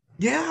gay.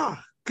 Yeah,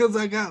 because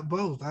I got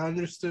both. I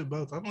understood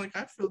both. I'm like,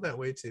 I feel that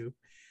way too.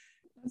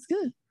 That's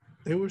good.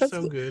 They were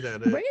so good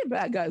at it. Bring it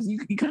back, guys. You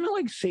kind of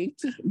like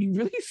you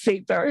really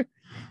shaped our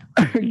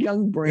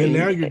young brain. And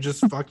now you're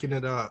just fucking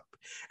it up.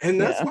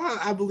 And that's why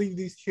I believe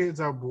these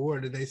kids are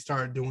bored and they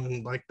start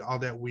doing like all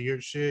that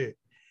weird shit.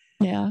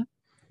 Yeah.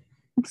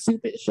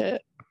 Stupid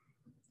shit.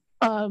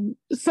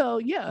 So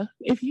yeah,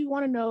 if you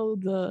want to know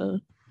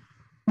the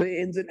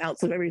ins and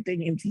outs of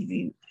everything in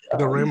TV,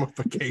 the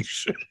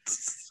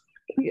ramifications.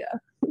 Yeah.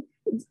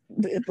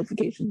 The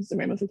implications, the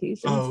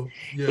ramifications. Oh,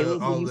 yeah. It was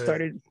when you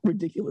started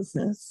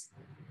ridiculousness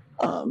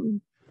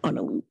on a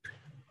loop.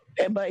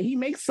 But he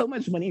makes so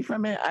much money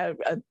from it. I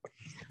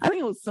think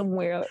it was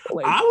somewhere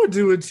like I would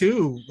do it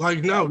too.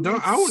 Like, no,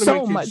 don't. I want to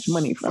make much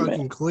money from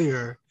fucking it.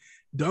 Clear.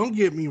 Don't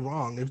get me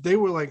wrong. If they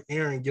were like,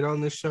 Aaron, get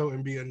on this show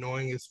and be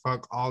annoying as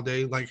fuck all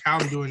day, like how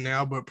I'm doing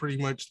now, but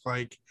pretty much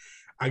like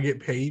I get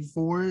paid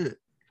for it.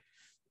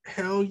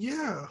 Hell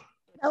yeah.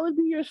 That would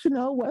be your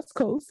Chanel West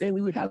Coast, and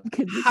we would have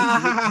kids.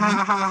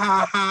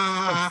 I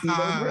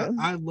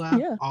laugh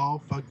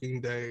all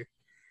fucking day.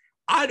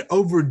 I'd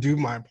overdo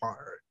my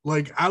part.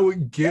 Like I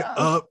would get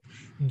up,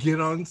 get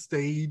on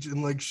stage,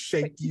 and like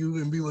shake you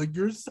and be like,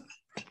 "You're so,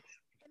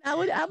 I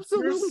would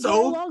absolutely you're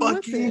so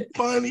fucking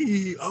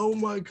funny." Oh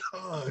my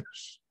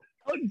gosh.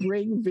 I would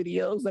bring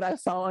videos that I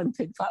saw on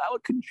TikTok. I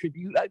would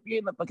contribute. I'd be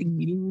in the fucking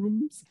meeting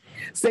rooms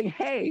saying,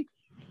 "Hey,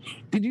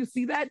 did you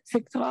see that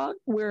TikTok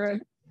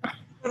where?"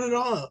 Put it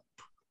up.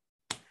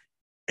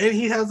 And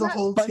he has a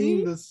whole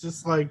team that's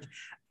just like,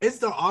 is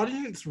the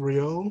audience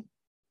real?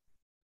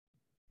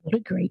 What a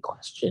great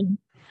question.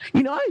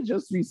 You know, I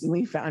just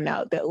recently found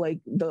out that like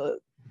the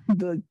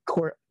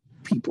court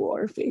people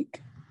are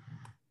fake.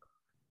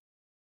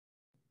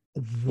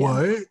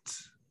 What?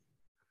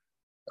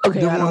 Yeah. Okay,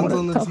 the I don't ones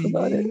want on to the talk TV?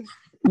 about it.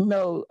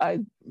 No, I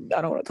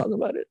don't want to talk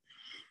about it.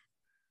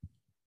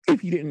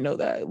 If you didn't know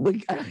that,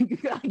 like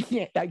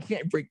I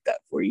can't break that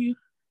for you.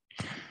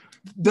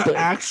 The But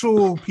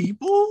actual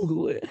people?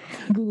 Google it.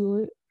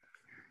 Google it.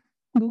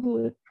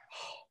 Google it.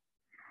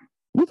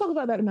 We'll talk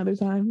about that another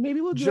time.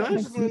 Maybe we'll do that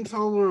Judge next week.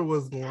 Lintoler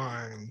was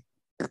lying.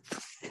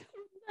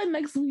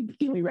 Next week,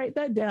 can we write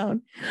that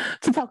down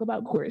to talk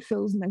about court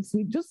shows next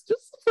week, just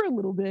for a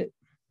little bit.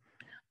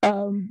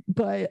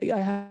 But I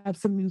have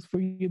some news for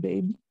you,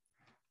 babe,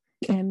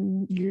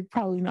 and you're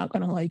probably not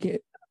gonna like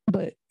it.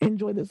 But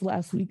enjoy this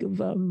last week of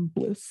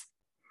bliss.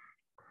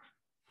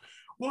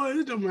 Well,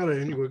 it don't matter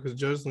anyway because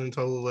Judge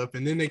Lintoler left,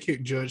 and then they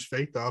kicked Judge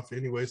Faith off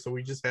anyway. So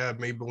we just have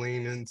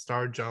Maybelline and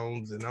Star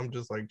Jones, and I'm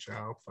just like,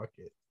 child, fuck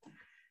it.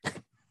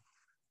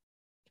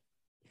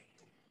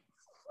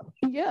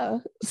 Yeah.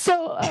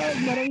 So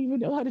I don't even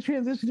know how to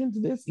transition into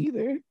this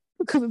either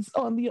because it's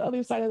on the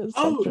other side of the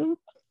spectrum.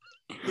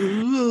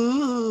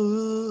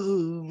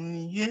 Ooh,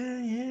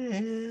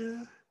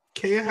 yeah.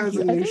 Kaya has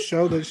a new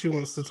show that she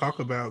wants to talk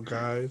about,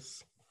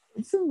 guys.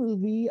 It's a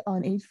movie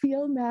on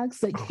HBO Max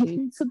that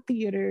came to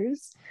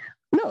theaters.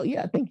 No,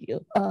 yeah, thank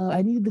you.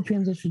 I needed the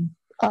transition.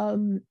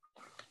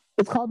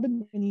 It's called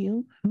The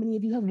Menu. Many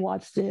of you have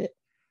watched it.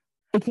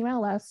 It came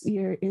out last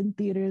year in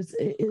theaters.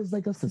 It is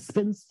like a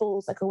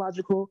suspenseful,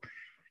 psychological,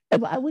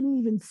 I wouldn't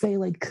even say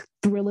like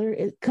thriller,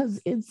 because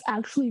it's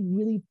actually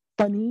really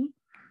funny.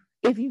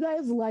 If you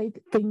guys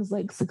like things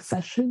like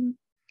Succession,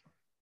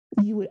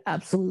 you would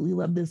absolutely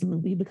love this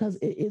movie because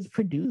it is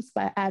produced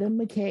by Adam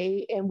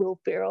McKay and Will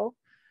Ferrell,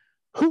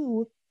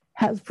 who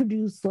has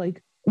produced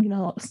like,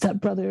 Step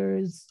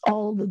Brothers,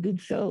 all the good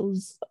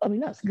shows. I mean,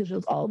 not good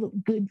shows, all the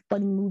good,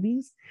 funny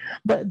movies,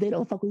 but they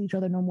don't fuck with each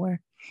other no more.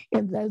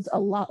 And there's a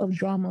lot of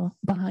drama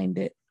behind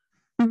it.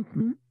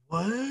 Mm-hmm.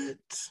 What?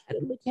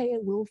 Adam McKay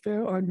and Will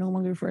Ferrell are no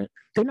longer friends.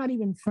 They're not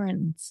even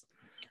friends.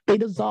 They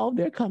dissolved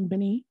their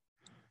company,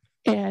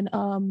 and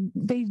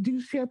they do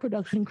share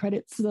production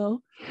credits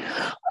though.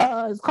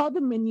 It's called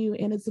The Menu,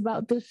 and it's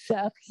about this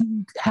chef.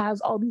 He has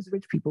all these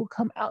rich people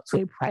come out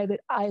to a private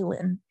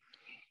island,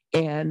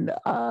 and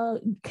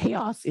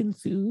chaos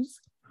ensues.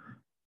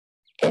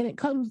 And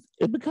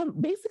it becomes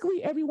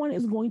basically everyone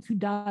is going to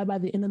die by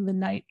the end of the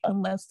night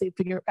unless they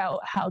figure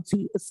out how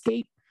to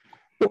escape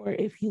or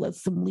if he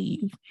lets them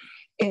leave.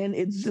 And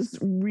it's just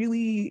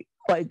really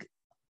like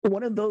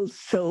one of those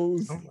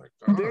shows,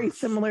 very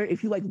similar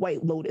if you like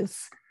White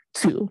Lotus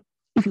too.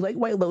 If you like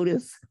White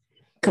Lotus,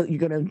 because you're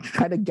going to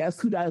try to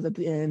guess who dies at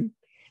the end.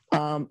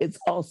 It's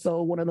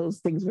also one of those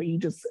things where you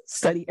just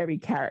study every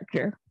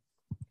character.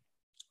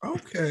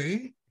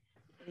 Okay.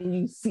 And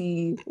you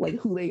see like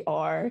who they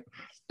are,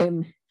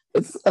 and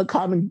it's a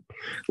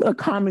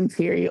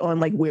commentary on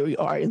like where we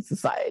are in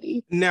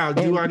society. Now,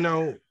 do I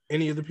know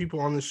any of the people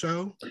on the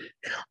show?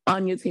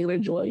 Anya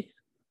Taylor-Joy,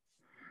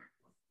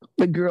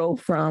 the girl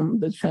from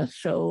the chess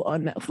show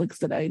on Netflix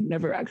that I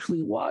never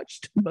actually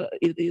watched, but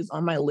it is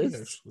on my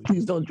list.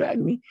 Please don't drag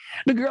me.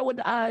 The girl with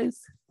the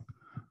eyes.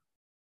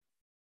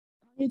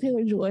 Anya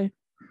Taylor-Joy.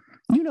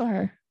 You know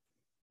her.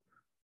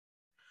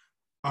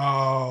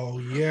 Oh,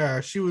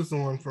 yeah. She was the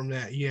one from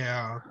that.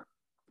 Yeah.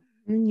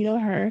 You know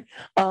her.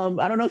 I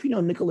don't know if you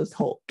know Nicholas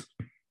Hoult.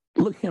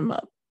 Look him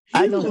up.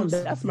 I know him.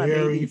 That's my baby.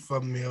 Very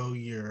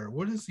familiar.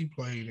 What has he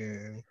played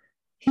in?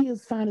 He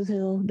is fine as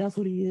hell. That's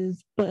what he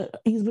is. But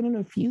he's been in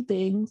a few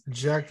things.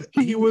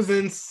 He was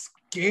in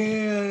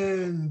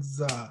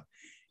Skins.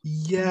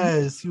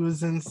 Yes, he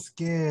was in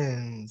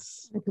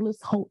Skins. Nicholas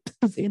Hoult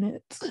is in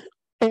it.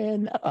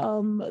 And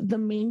the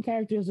main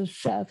character is a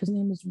chef. His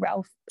name is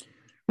Ralph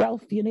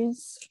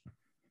Fiennes.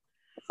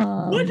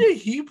 What did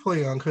he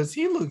play on? Because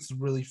he looks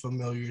really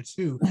familiar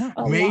too.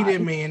 Made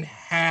in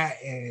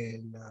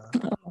Manhattan.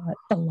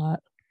 A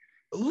lot.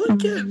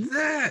 Look at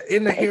that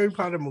in the Harry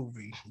Potter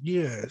movie.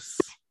 Yes.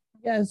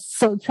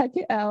 So check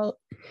it out.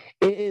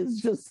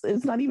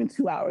 It's not even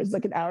 2 hours,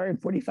 like an hour and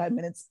 45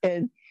 minutes.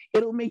 And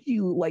it'll make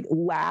you like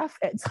laugh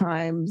at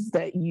times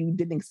that you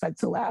didn't expect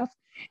to laugh.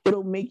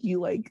 It'll make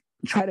you like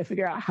try to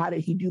figure out, how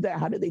did he do that?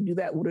 How did they do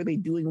that? What are they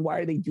doing? Why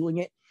are they doing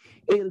it?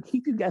 It'll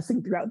keep you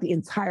guessing throughout the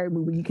entire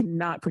movie. You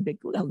cannot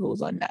predict what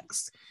goes on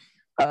next.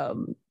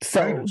 So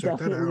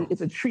definitely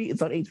it's a treat.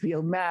 It's on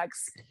HBO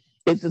Max.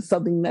 It's just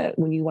something that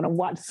when you want to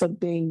watch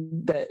something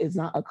that is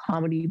not a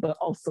comedy, but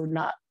also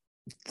not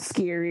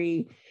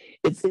scary,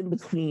 it's in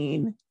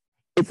between.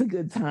 It's a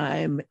good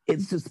time.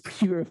 It's just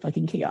pure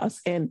fucking chaos.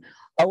 And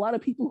a lot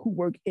of people who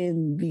work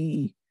in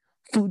the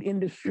food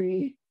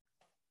industry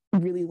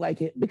really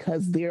like it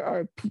because there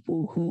are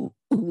people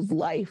whose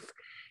life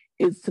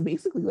is to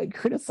basically like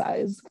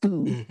criticize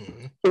food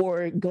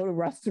or go to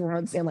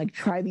restaurants and like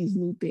try these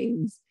new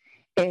things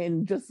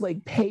and just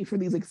like pay for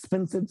these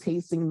expensive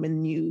tasting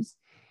menus.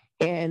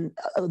 And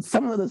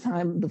some of the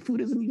time the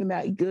food isn't even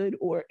that good,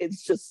 or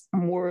it's just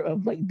more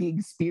of like the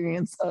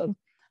experience of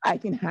I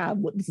can have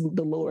what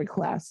the lower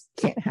class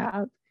can't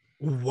have.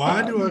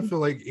 Why do I feel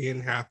like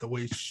Anne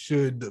Hathaway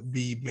should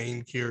be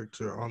main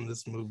character on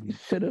this movie?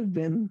 Should have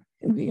been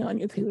the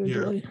Anya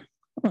Taylor-Joy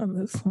on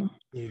this one.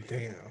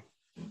 Damn.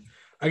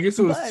 I guess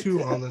it was But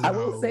two on the nose. I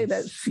will say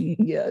that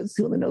it's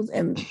two on the nose,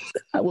 and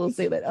I will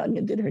say that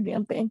Anya did her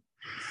damn thing.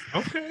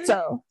 Okay.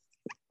 So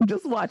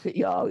just watch it,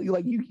 y'all.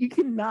 Like you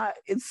cannot.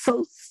 It's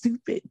so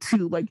stupid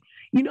too. Like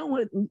you know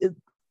what?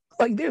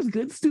 Like there's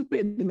good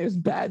stupid and there's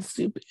bad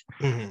stupid.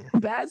 Mm-hmm.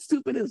 Bad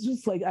stupid is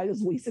just like I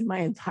just wasted my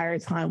entire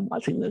time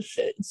watching this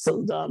shit. It's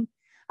so dumb.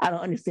 I don't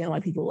understand why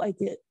people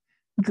like it.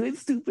 Good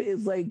stupid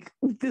is like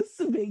this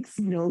makes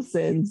no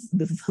sense.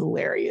 This is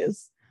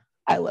hilarious.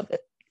 I love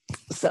it.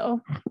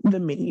 So the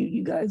menu,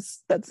 you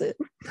guys, that's it.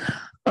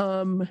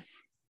 And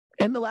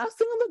the last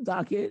thing on the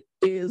docket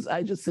is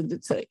I just sent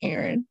it to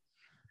Aaron.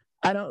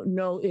 I don't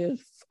know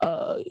if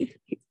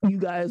you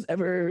guys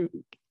ever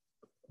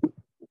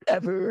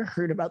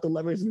heard about the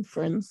Lovers and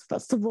Friends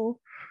Festival.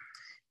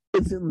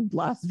 It's in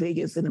Las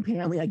Vegas, and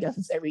apparently I guess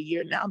it's every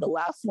year now. The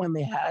last one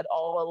they had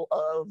all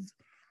of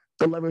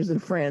the Lovers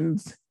and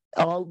Friends,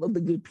 all of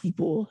the good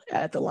people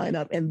at the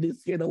lineup, and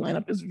this year the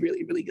lineup is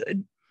really, really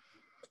good.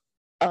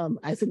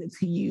 I sent it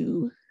to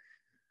you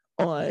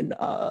on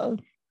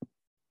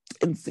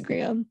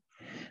Instagram.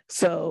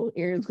 So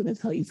Aaron's going to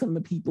tell you some of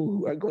the people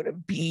who are going to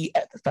be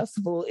at the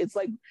festival. It's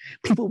like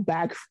people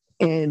back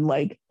in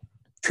like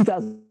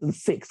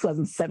 2006,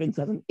 2007,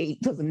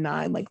 2008,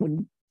 2009, like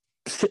when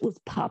shit was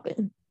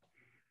popping,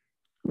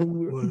 when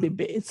we were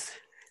babies.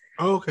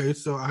 Okay,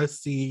 so I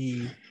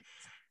see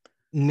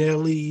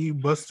Nelly,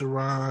 Busta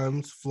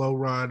Rhymes, Flo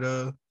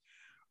Rida.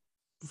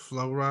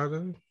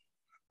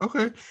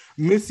 Okay.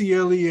 Missy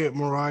Elliott,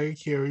 Mariah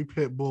Carey,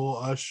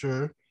 Pitbull,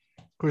 Usher,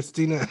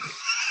 Christina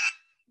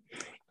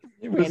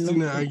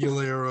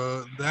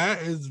Aguilera.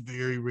 That is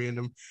very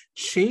random.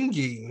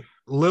 Chingy,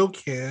 Lil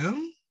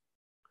Kim.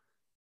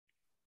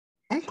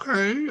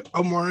 Okay.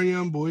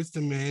 Omarion, Boyz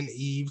II Men,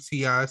 Eve,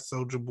 T.I.,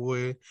 Soulja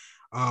Boy,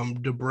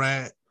 Da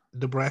Brat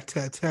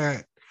Tat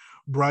Tat,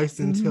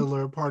 Bryson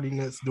Tiller, Party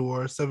Next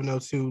Door,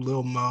 702,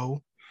 Lil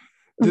Mo.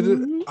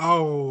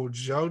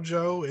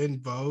 JoJo and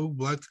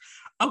Vogue.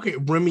 Okay,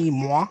 Remy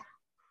Moi.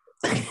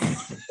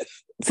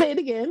 Say it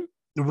again.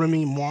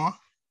 Remy Moi.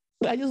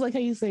 I just like how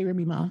you say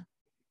Remy Ma.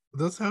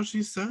 That's how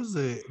she says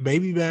it.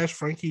 Baby Bash,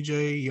 Frankie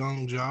J,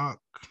 Young Jock,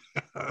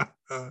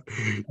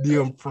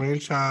 The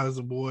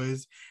Unfranchised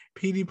Boys,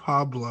 Petey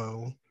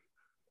Pablo.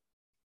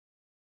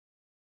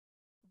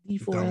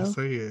 D4L. Don't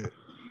say it.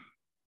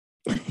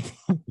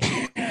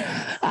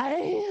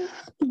 I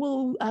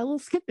will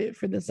skip it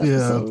for this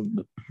episode.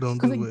 Yeah,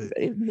 don't do it.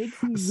 It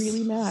makes me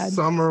really mad.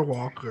 Summer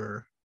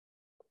Walker.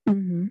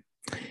 Mm-hmm.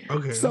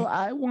 Okay. So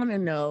I want to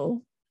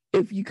know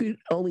if you could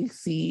only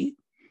see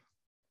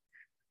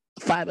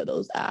 5 of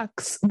those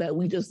acts that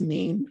we just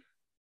named,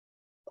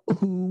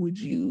 who would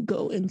you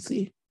go and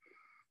see?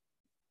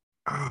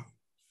 Oh,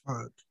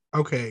 fuck.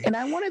 Okay. And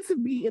I want it to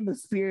be in the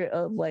spirit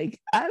of like,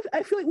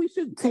 I feel like we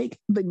should take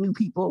the new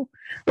people.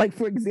 Like,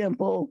 for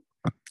example,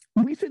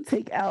 we should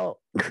take out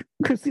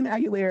Christina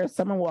Aguilera,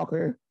 Summer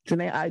Walker,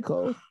 Janae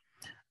Aiko,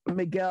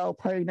 Miguel,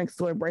 Party Next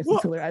Door, Bryson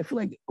Tiller. I feel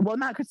like, well,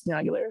 not Christina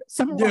Aguilera,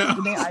 Summer Walker,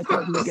 Janae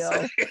Aiko,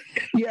 Miguel.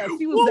 Yeah,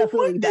 she was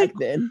definitely back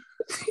then.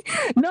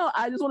 No,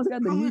 I just want to take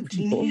out the new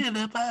people.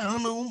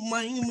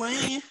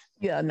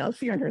 Yeah, no,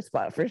 she earned her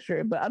spot for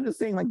sure. But I'm just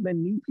saying, like, the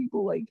new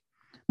people, like,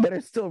 that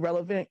are still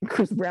relevant.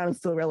 Chris Brown is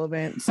still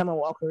relevant. Summer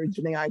Walker,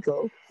 Janae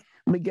Aiko,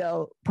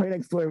 Miguel, Party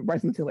Next Door,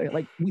 Bryson Tiller.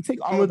 Like, we take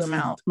all of them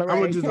out.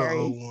 Mariah Carey. The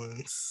old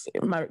ones.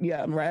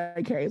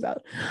 Mariah Carey's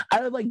out.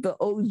 I would like the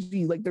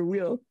OG, like the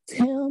real.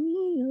 Tell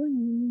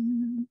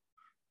me,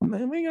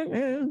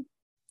 okay.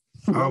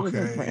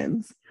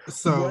 Friends.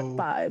 So, what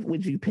 5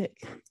 would you pick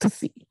to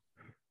see?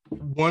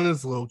 One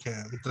is Lil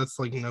Kim. That's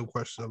like no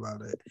question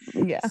about it.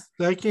 Yeah.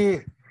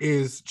 Second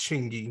is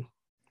Chingy.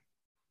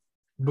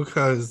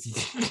 Because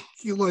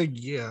you're like,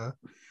 yeah.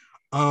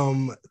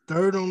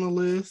 Third on the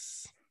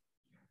list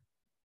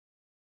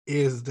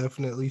is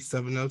definitely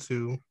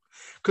 702.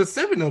 Because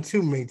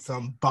 702 made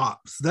some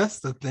bops. That's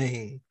the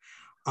thing.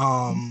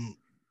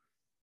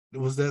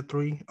 Was that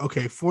 3?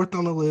 Okay, 4th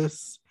on the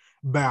list,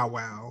 Bow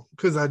Wow.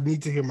 Because I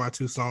need to hear my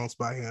 2 songs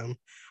by him.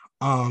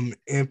 And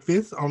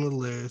 5th on the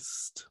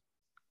list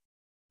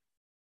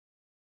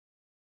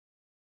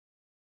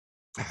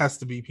has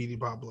to be Petey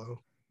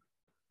Pablo.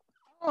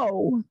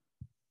 Oh.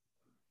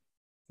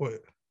 What?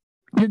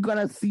 You're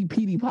gonna see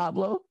Petey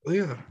Pablo?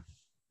 Yeah.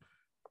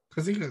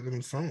 Because he got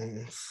them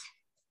songs.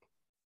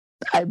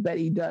 I bet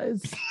he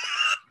does.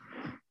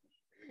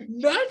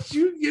 Not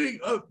you getting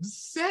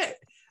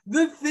upset.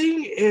 The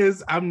thing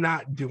is, I'm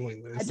not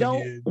doing this. I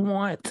don't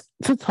want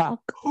to talk.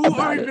 Who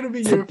are going to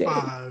be your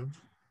 5?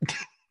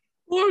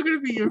 Who are going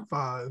to be your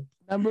 5?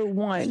 Number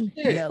 1,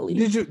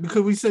 Nelly.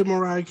 Could we say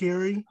Mariah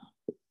Carey?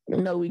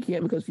 No, we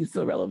can't because she's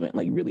still relevant,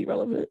 like really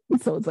relevant.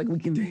 So it's like we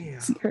can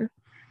see her.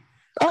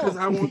 Because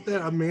I want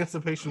that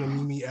Emancipation of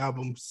Mimi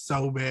album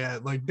so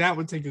bad. Like that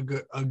would take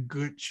a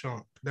good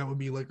chunk. That would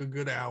be like a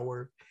good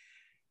hour.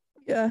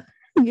 Yeah,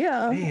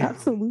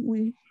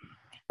 absolutely.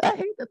 I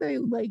hate that they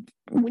like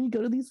when you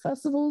go to these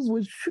festivals,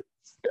 which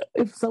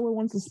if someone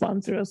wants to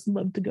sponsor us,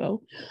 love to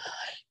go.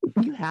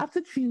 You have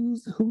to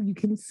choose who you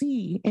can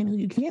see and who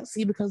you can't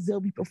see because they'll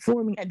be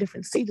performing at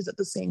different stages at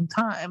the same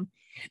time.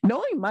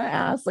 Knowing my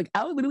ass, like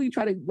I would literally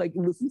try to like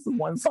listen to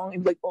one song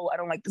and be like, oh, I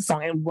don't like the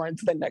song, and run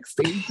to the next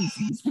stage and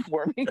see who's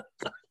performing.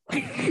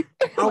 I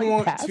like,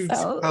 want to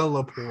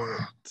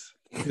teleport.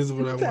 Is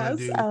what I want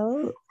to do.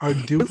 Out. Or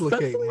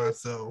duplicate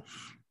myself.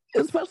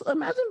 Especially,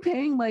 imagine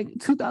paying like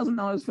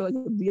 $2,000 for like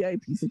a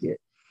VIP ticket,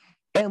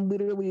 and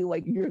literally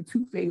like your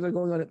two faves are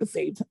going on at the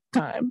same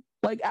time.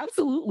 Like,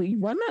 absolutely,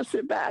 run that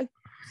shit back.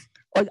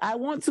 Like, I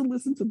want to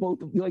listen to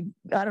both of you. Like,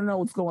 I don't know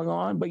what's going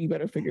on, but you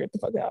better figure it the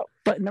fuck out.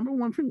 But number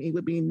one for me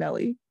would be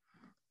Nelly.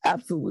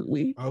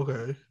 Absolutely.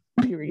 Okay.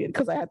 Period.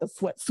 Because I had the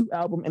Sweatsuit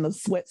album and the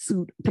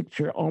Sweatsuit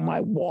picture on my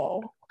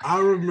wall. I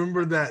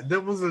remember that.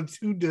 That was a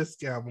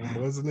 2-disc album,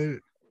 wasn't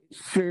it?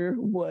 Sure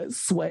was.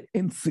 Sweat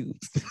and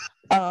Suits.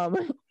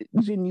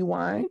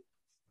 Genuine.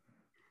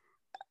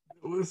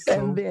 It was so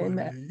and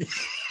then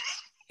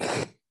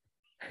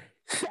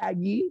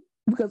Shaggy,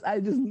 because I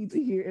just need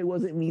to hear It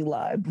Wasn't Me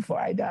live before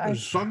I die.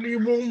 Shaggy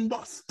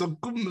Bombasta.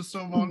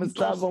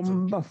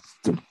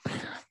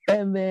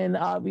 And then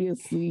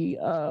obviously,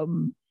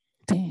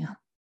 damn,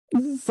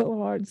 this is so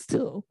hard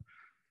still.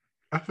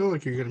 I feel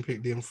like you're gonna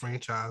pick them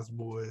Franchise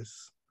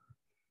Boys.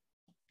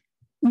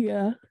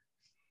 Yeah.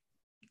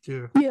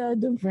 Yeah,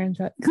 the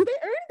franchise. Because they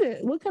earned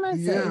it. What can I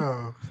say?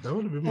 Yeah, that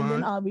would have been mine. And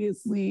then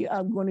obviously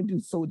I'm going to do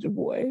Soulja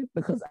Boy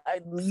because I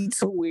need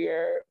to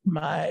wear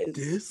my...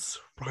 This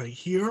right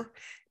here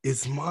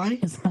is my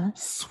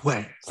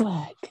swag.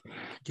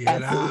 Get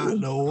Absolutely.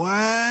 out the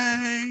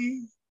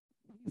way.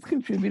 It's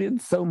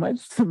contributed so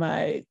much to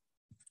my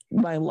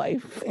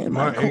life and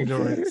my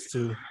ignorance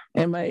too.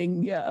 And my,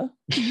 yeah.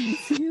 You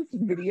see his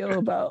video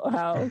about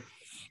how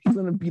he's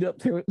going to beat up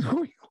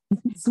Territorial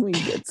when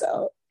he gets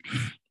out.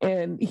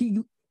 And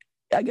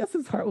I guess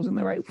his heart was in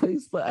the right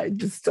place, but I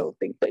just don't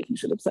think that he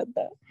should have said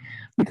that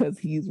because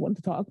he's one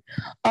to talk.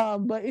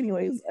 But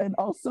anyways, and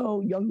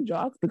also Young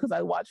Jock, because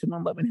I watch him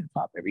on Love and Hip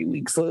Hop every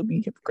week, so it'd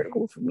be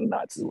hypocritical for me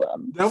not to.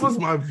 That was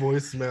my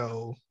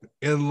voicemail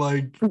in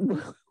like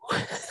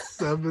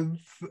 7th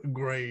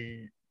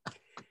grade.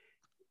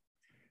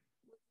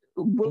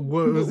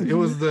 It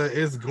was the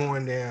It's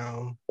Going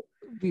Down.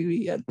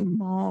 Baby at the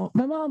mall.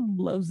 My mom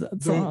loves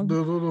that song.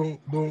 That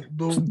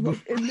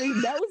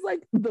was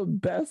like the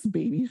best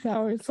baby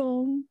shower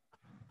song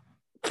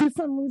for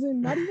some reason.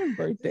 Not even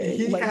birthday.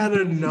 He like had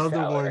another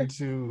one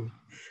too,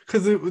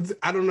 because it was,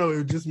 I don't know,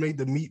 it just made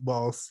the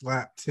meatball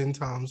slap 10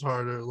 times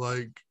harder.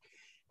 Like,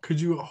 could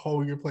you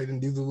hold your plate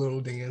and do the little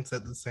dance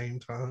at the same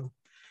time?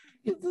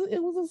 It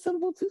was a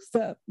simple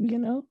 2-step, you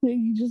know.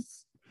 You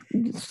just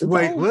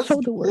wait.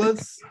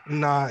 Let's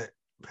not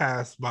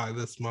pass by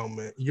this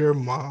moment. Your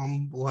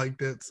mom liked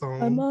that song?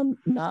 My mom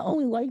not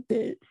only liked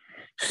it,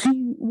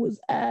 she was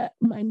at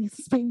my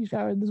niece's baby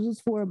shower. This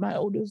was for my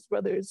oldest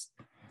brother's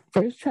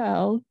first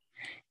child.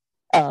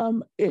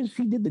 And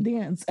she did the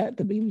dance at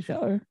the baby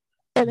shower.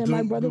 And then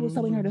my brother was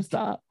telling her to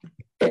stop.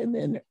 And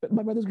then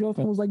my brother's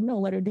girlfriend was like, no,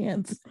 let her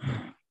dance.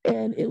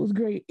 And it was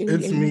great.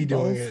 It's me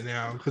doing it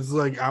now because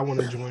like I want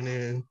to join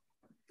in.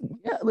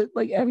 Yeah,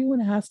 like everyone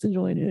has to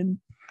join in.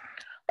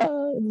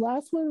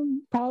 Last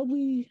one,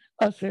 probably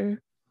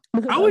Usher.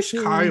 I wish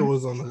Kaya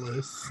was on the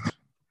list.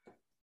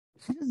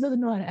 She just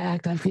doesn't know how to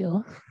act, I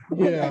feel.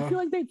 Yeah. I feel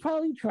like they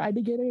probably tried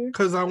to get her.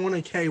 Because I want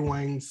a K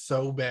Wang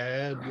so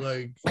bad.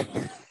 Like,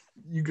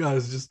 you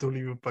guys just don't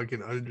even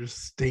fucking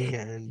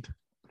understand.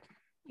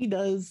 He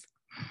does.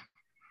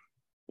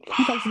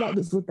 He talks about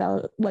this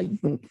without, like,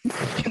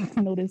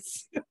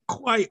 notice.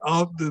 Quite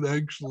often,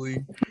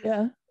 actually.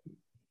 Yeah.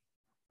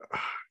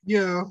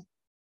 Yeah.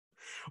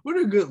 What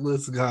a good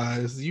list,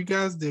 guys. You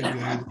guys did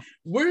good.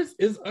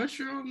 Is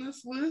Usher on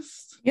this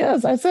list?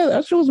 Yes, I said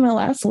Usher was my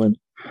last one.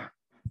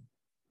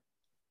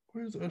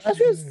 Where's Usher?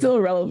 Usher is still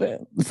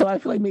relevant, so I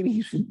feel like maybe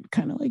he should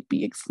kind of like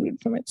be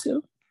excluded from it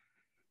too.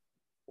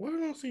 Why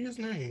don't I see his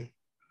name?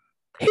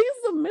 He's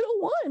the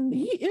middle one.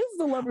 He is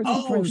the lover.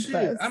 Oh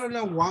shit! I don't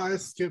know why I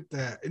skipped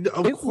that.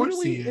 Of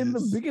course he is. In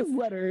the biggest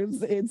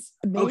letters. It's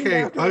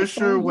okay.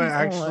 Usher. Well,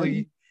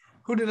 actually,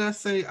 who did I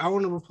say? I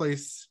want to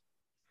replace.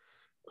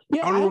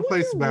 Yeah, I want to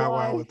replace Bow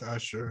Wow with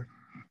Usher.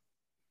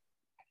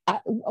 I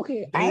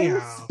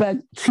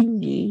respect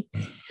Chingy,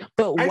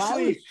 but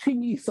why is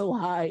Chingy so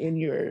high in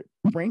your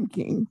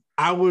ranking?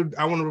 I want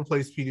to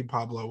replace Petey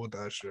Pablo with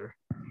Usher.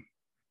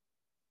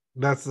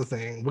 That's the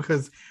thing,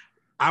 because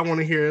I want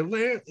to hear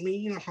 "Let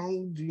Me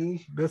Hold You."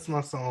 That's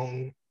my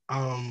song.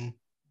 And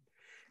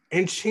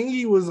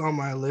Chingy was on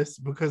my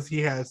list because he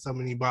had so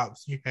many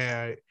bops. You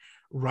had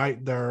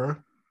Right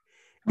There,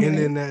 and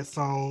then that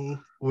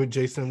song with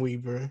Jason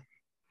Weaver.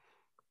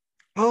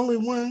 Only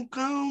one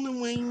calling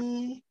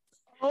away.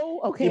 Oh,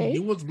 okay. If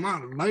you was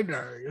my lady.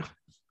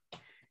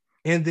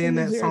 And then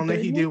that song that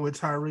he did with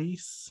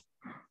Tyrese.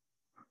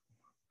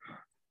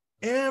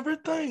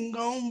 Everything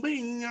gonna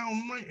be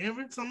all right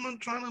every time I'm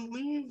trying to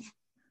leave.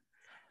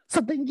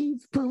 Something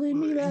keeps pulling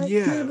me back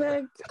Yeah. to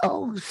back.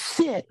 Oh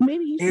shit.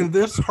 Maybe you should. And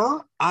this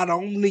hurt I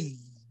don't need.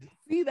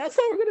 See, that's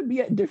how we're gonna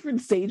be at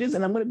different stages,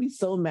 and I'm gonna be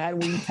so mad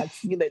when you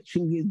text me that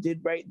Chingy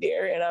did right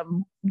there, and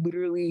I'm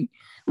literally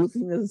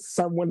listening to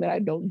someone that I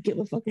don't give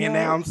a fuck about. And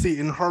now I'm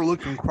seeing her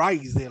looking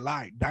crazy,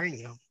 like,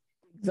 damn.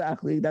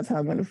 Exactly. That's how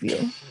I'm gonna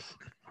feel.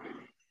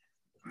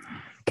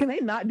 Can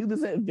they not do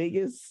this at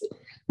Vegas?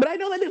 But I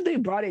know that if they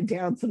brought it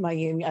down to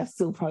Miami, I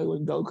still probably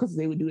wouldn't go because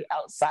they would do it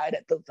outside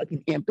at the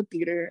fucking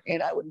amphitheater,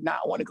 and I would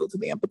not want to go to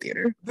the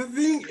amphitheater. The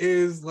thing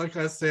is, like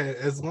I said,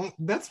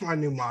 that's my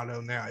new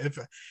motto now.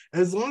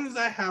 As long as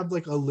I have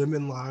like a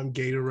lemon lime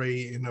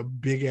Gatorade and a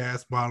big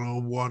ass bottle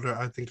of water,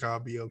 I think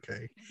I'll be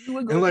okay.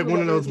 And like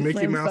one of those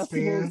Mickey Mouse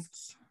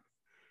fans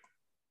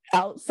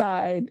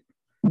outside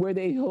where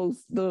they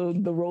host the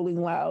Rolling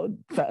Loud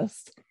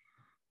Fest,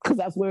 because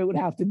that's where it would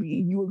have to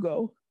be. You would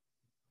go.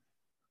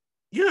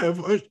 Yeah,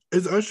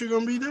 is Usher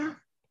gonna be there?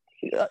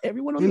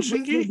 Everyone on the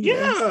Chingy?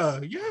 Yeah.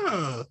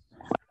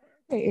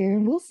 Okay,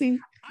 Aaron, we'll see.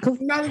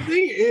 Now the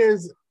thing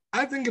is,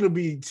 I think it'll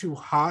be too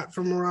hot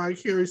for Mariah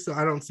Carey, so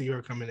I don't see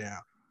her coming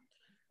out.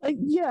 Like,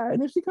 yeah,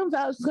 and if she comes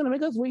out, she's gonna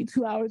make us wait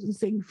 2 hours and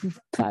sing for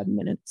 5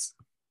 minutes.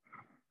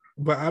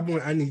 But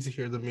I need to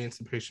hear the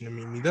Emancipation of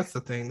Mimi. That's the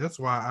thing. That's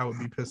why I would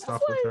be pissed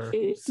off with her.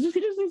 She just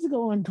needs to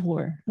go on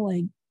tour.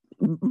 Like,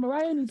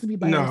 Mariah needs to be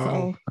by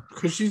herself.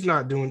 Because she's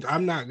not doing.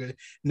 I'm not gonna.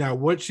 Now,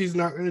 what she's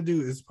not gonna do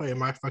is play in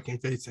my fucking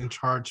face and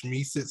charge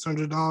me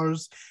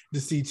 $600 to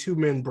see two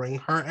men bring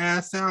her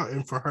ass out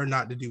and for her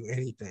not to do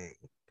anything.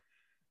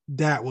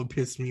 That would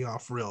piss me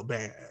off real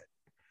bad.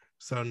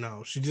 So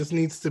no, she just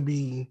needs to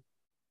be.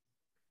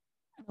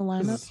 A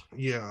lineup.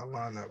 Yeah, a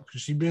lineup.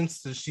 Because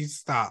she's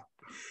stopped.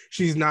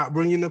 She's not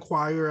bringing the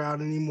choir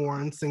out anymore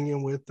and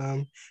singing with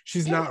them.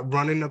 She's not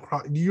running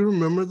across. Do you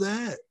remember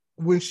that?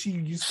 When she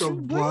used to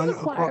run the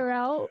choir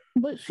out,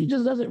 but she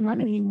just doesn't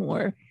run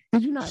anymore.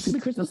 Did you not see the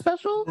Christmas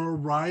special?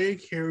 Mariah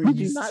Carey. Did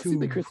you not see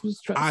the Christmas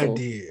special? I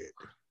did.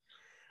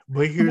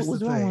 But here's what was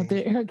the wrong thing.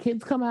 With it? Her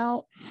kids come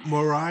out.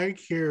 Mariah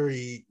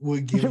Carey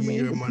would give you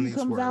your money's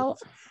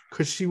worth.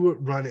 Because she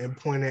would run and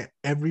point at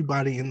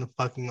everybody in the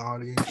fucking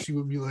audience. She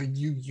would be like,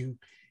 you.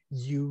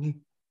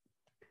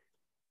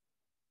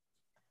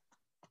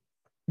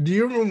 Do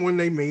you remember when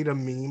they made a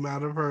meme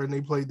out of her and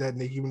they played that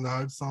Nicki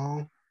Minaj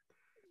song?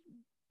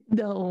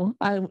 No,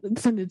 I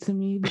send it to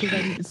me because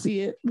I need to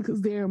see it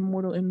because they're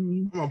mortal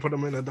enemies. I'm gonna put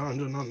them in a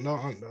dungeon. No.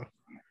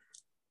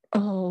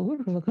 Oh,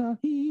 what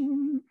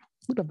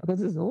the fuck is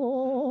this?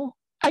 Oh,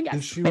 I got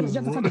it.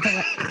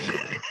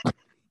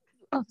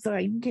 I'm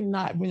sorry, you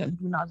cannot bring up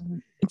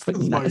Minaj.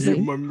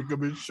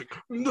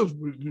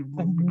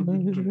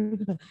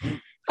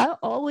 I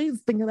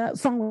always think of that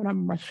song when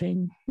I'm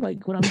rushing,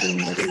 like when I'm doing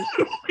like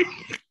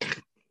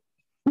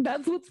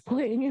that's what's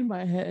playing in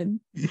my head.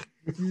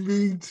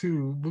 Me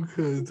too,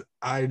 because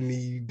I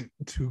need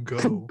to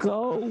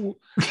go.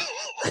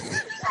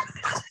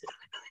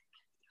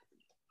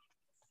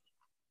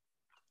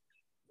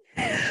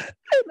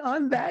 And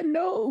on that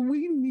note,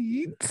 we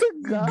need to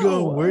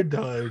go. We're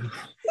done.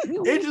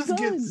 It just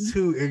gets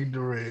too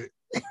ignorant.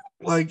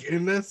 Like,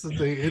 and that's the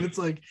thing. And it's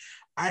like,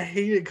 I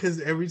hate it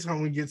because every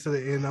time we get to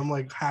the end, I'm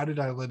like, how did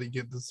I let it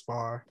get this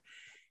far?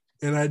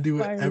 And I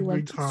do it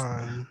every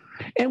time.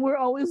 And we're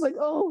always like,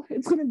 oh,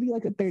 it's going to be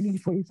like a 30,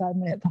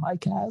 45-minute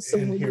podcast. So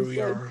and here we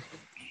are.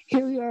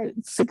 Here we are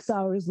 6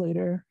 hours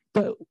later.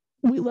 But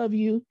we love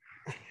you.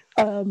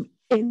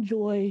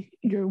 Enjoy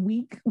your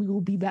week. We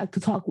will be back to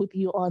talk with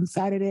you on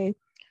Saturday.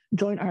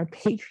 Join our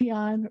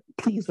Patreon.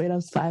 Please rate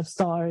us 5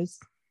 stars.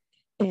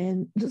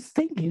 And just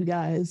thank you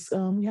guys.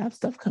 We have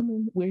stuff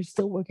coming. We're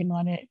still working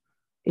on it.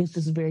 It's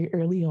just very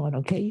early on,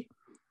 okay?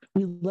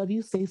 We love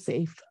you. Stay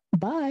safe.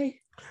 Bye.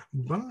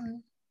 Bye.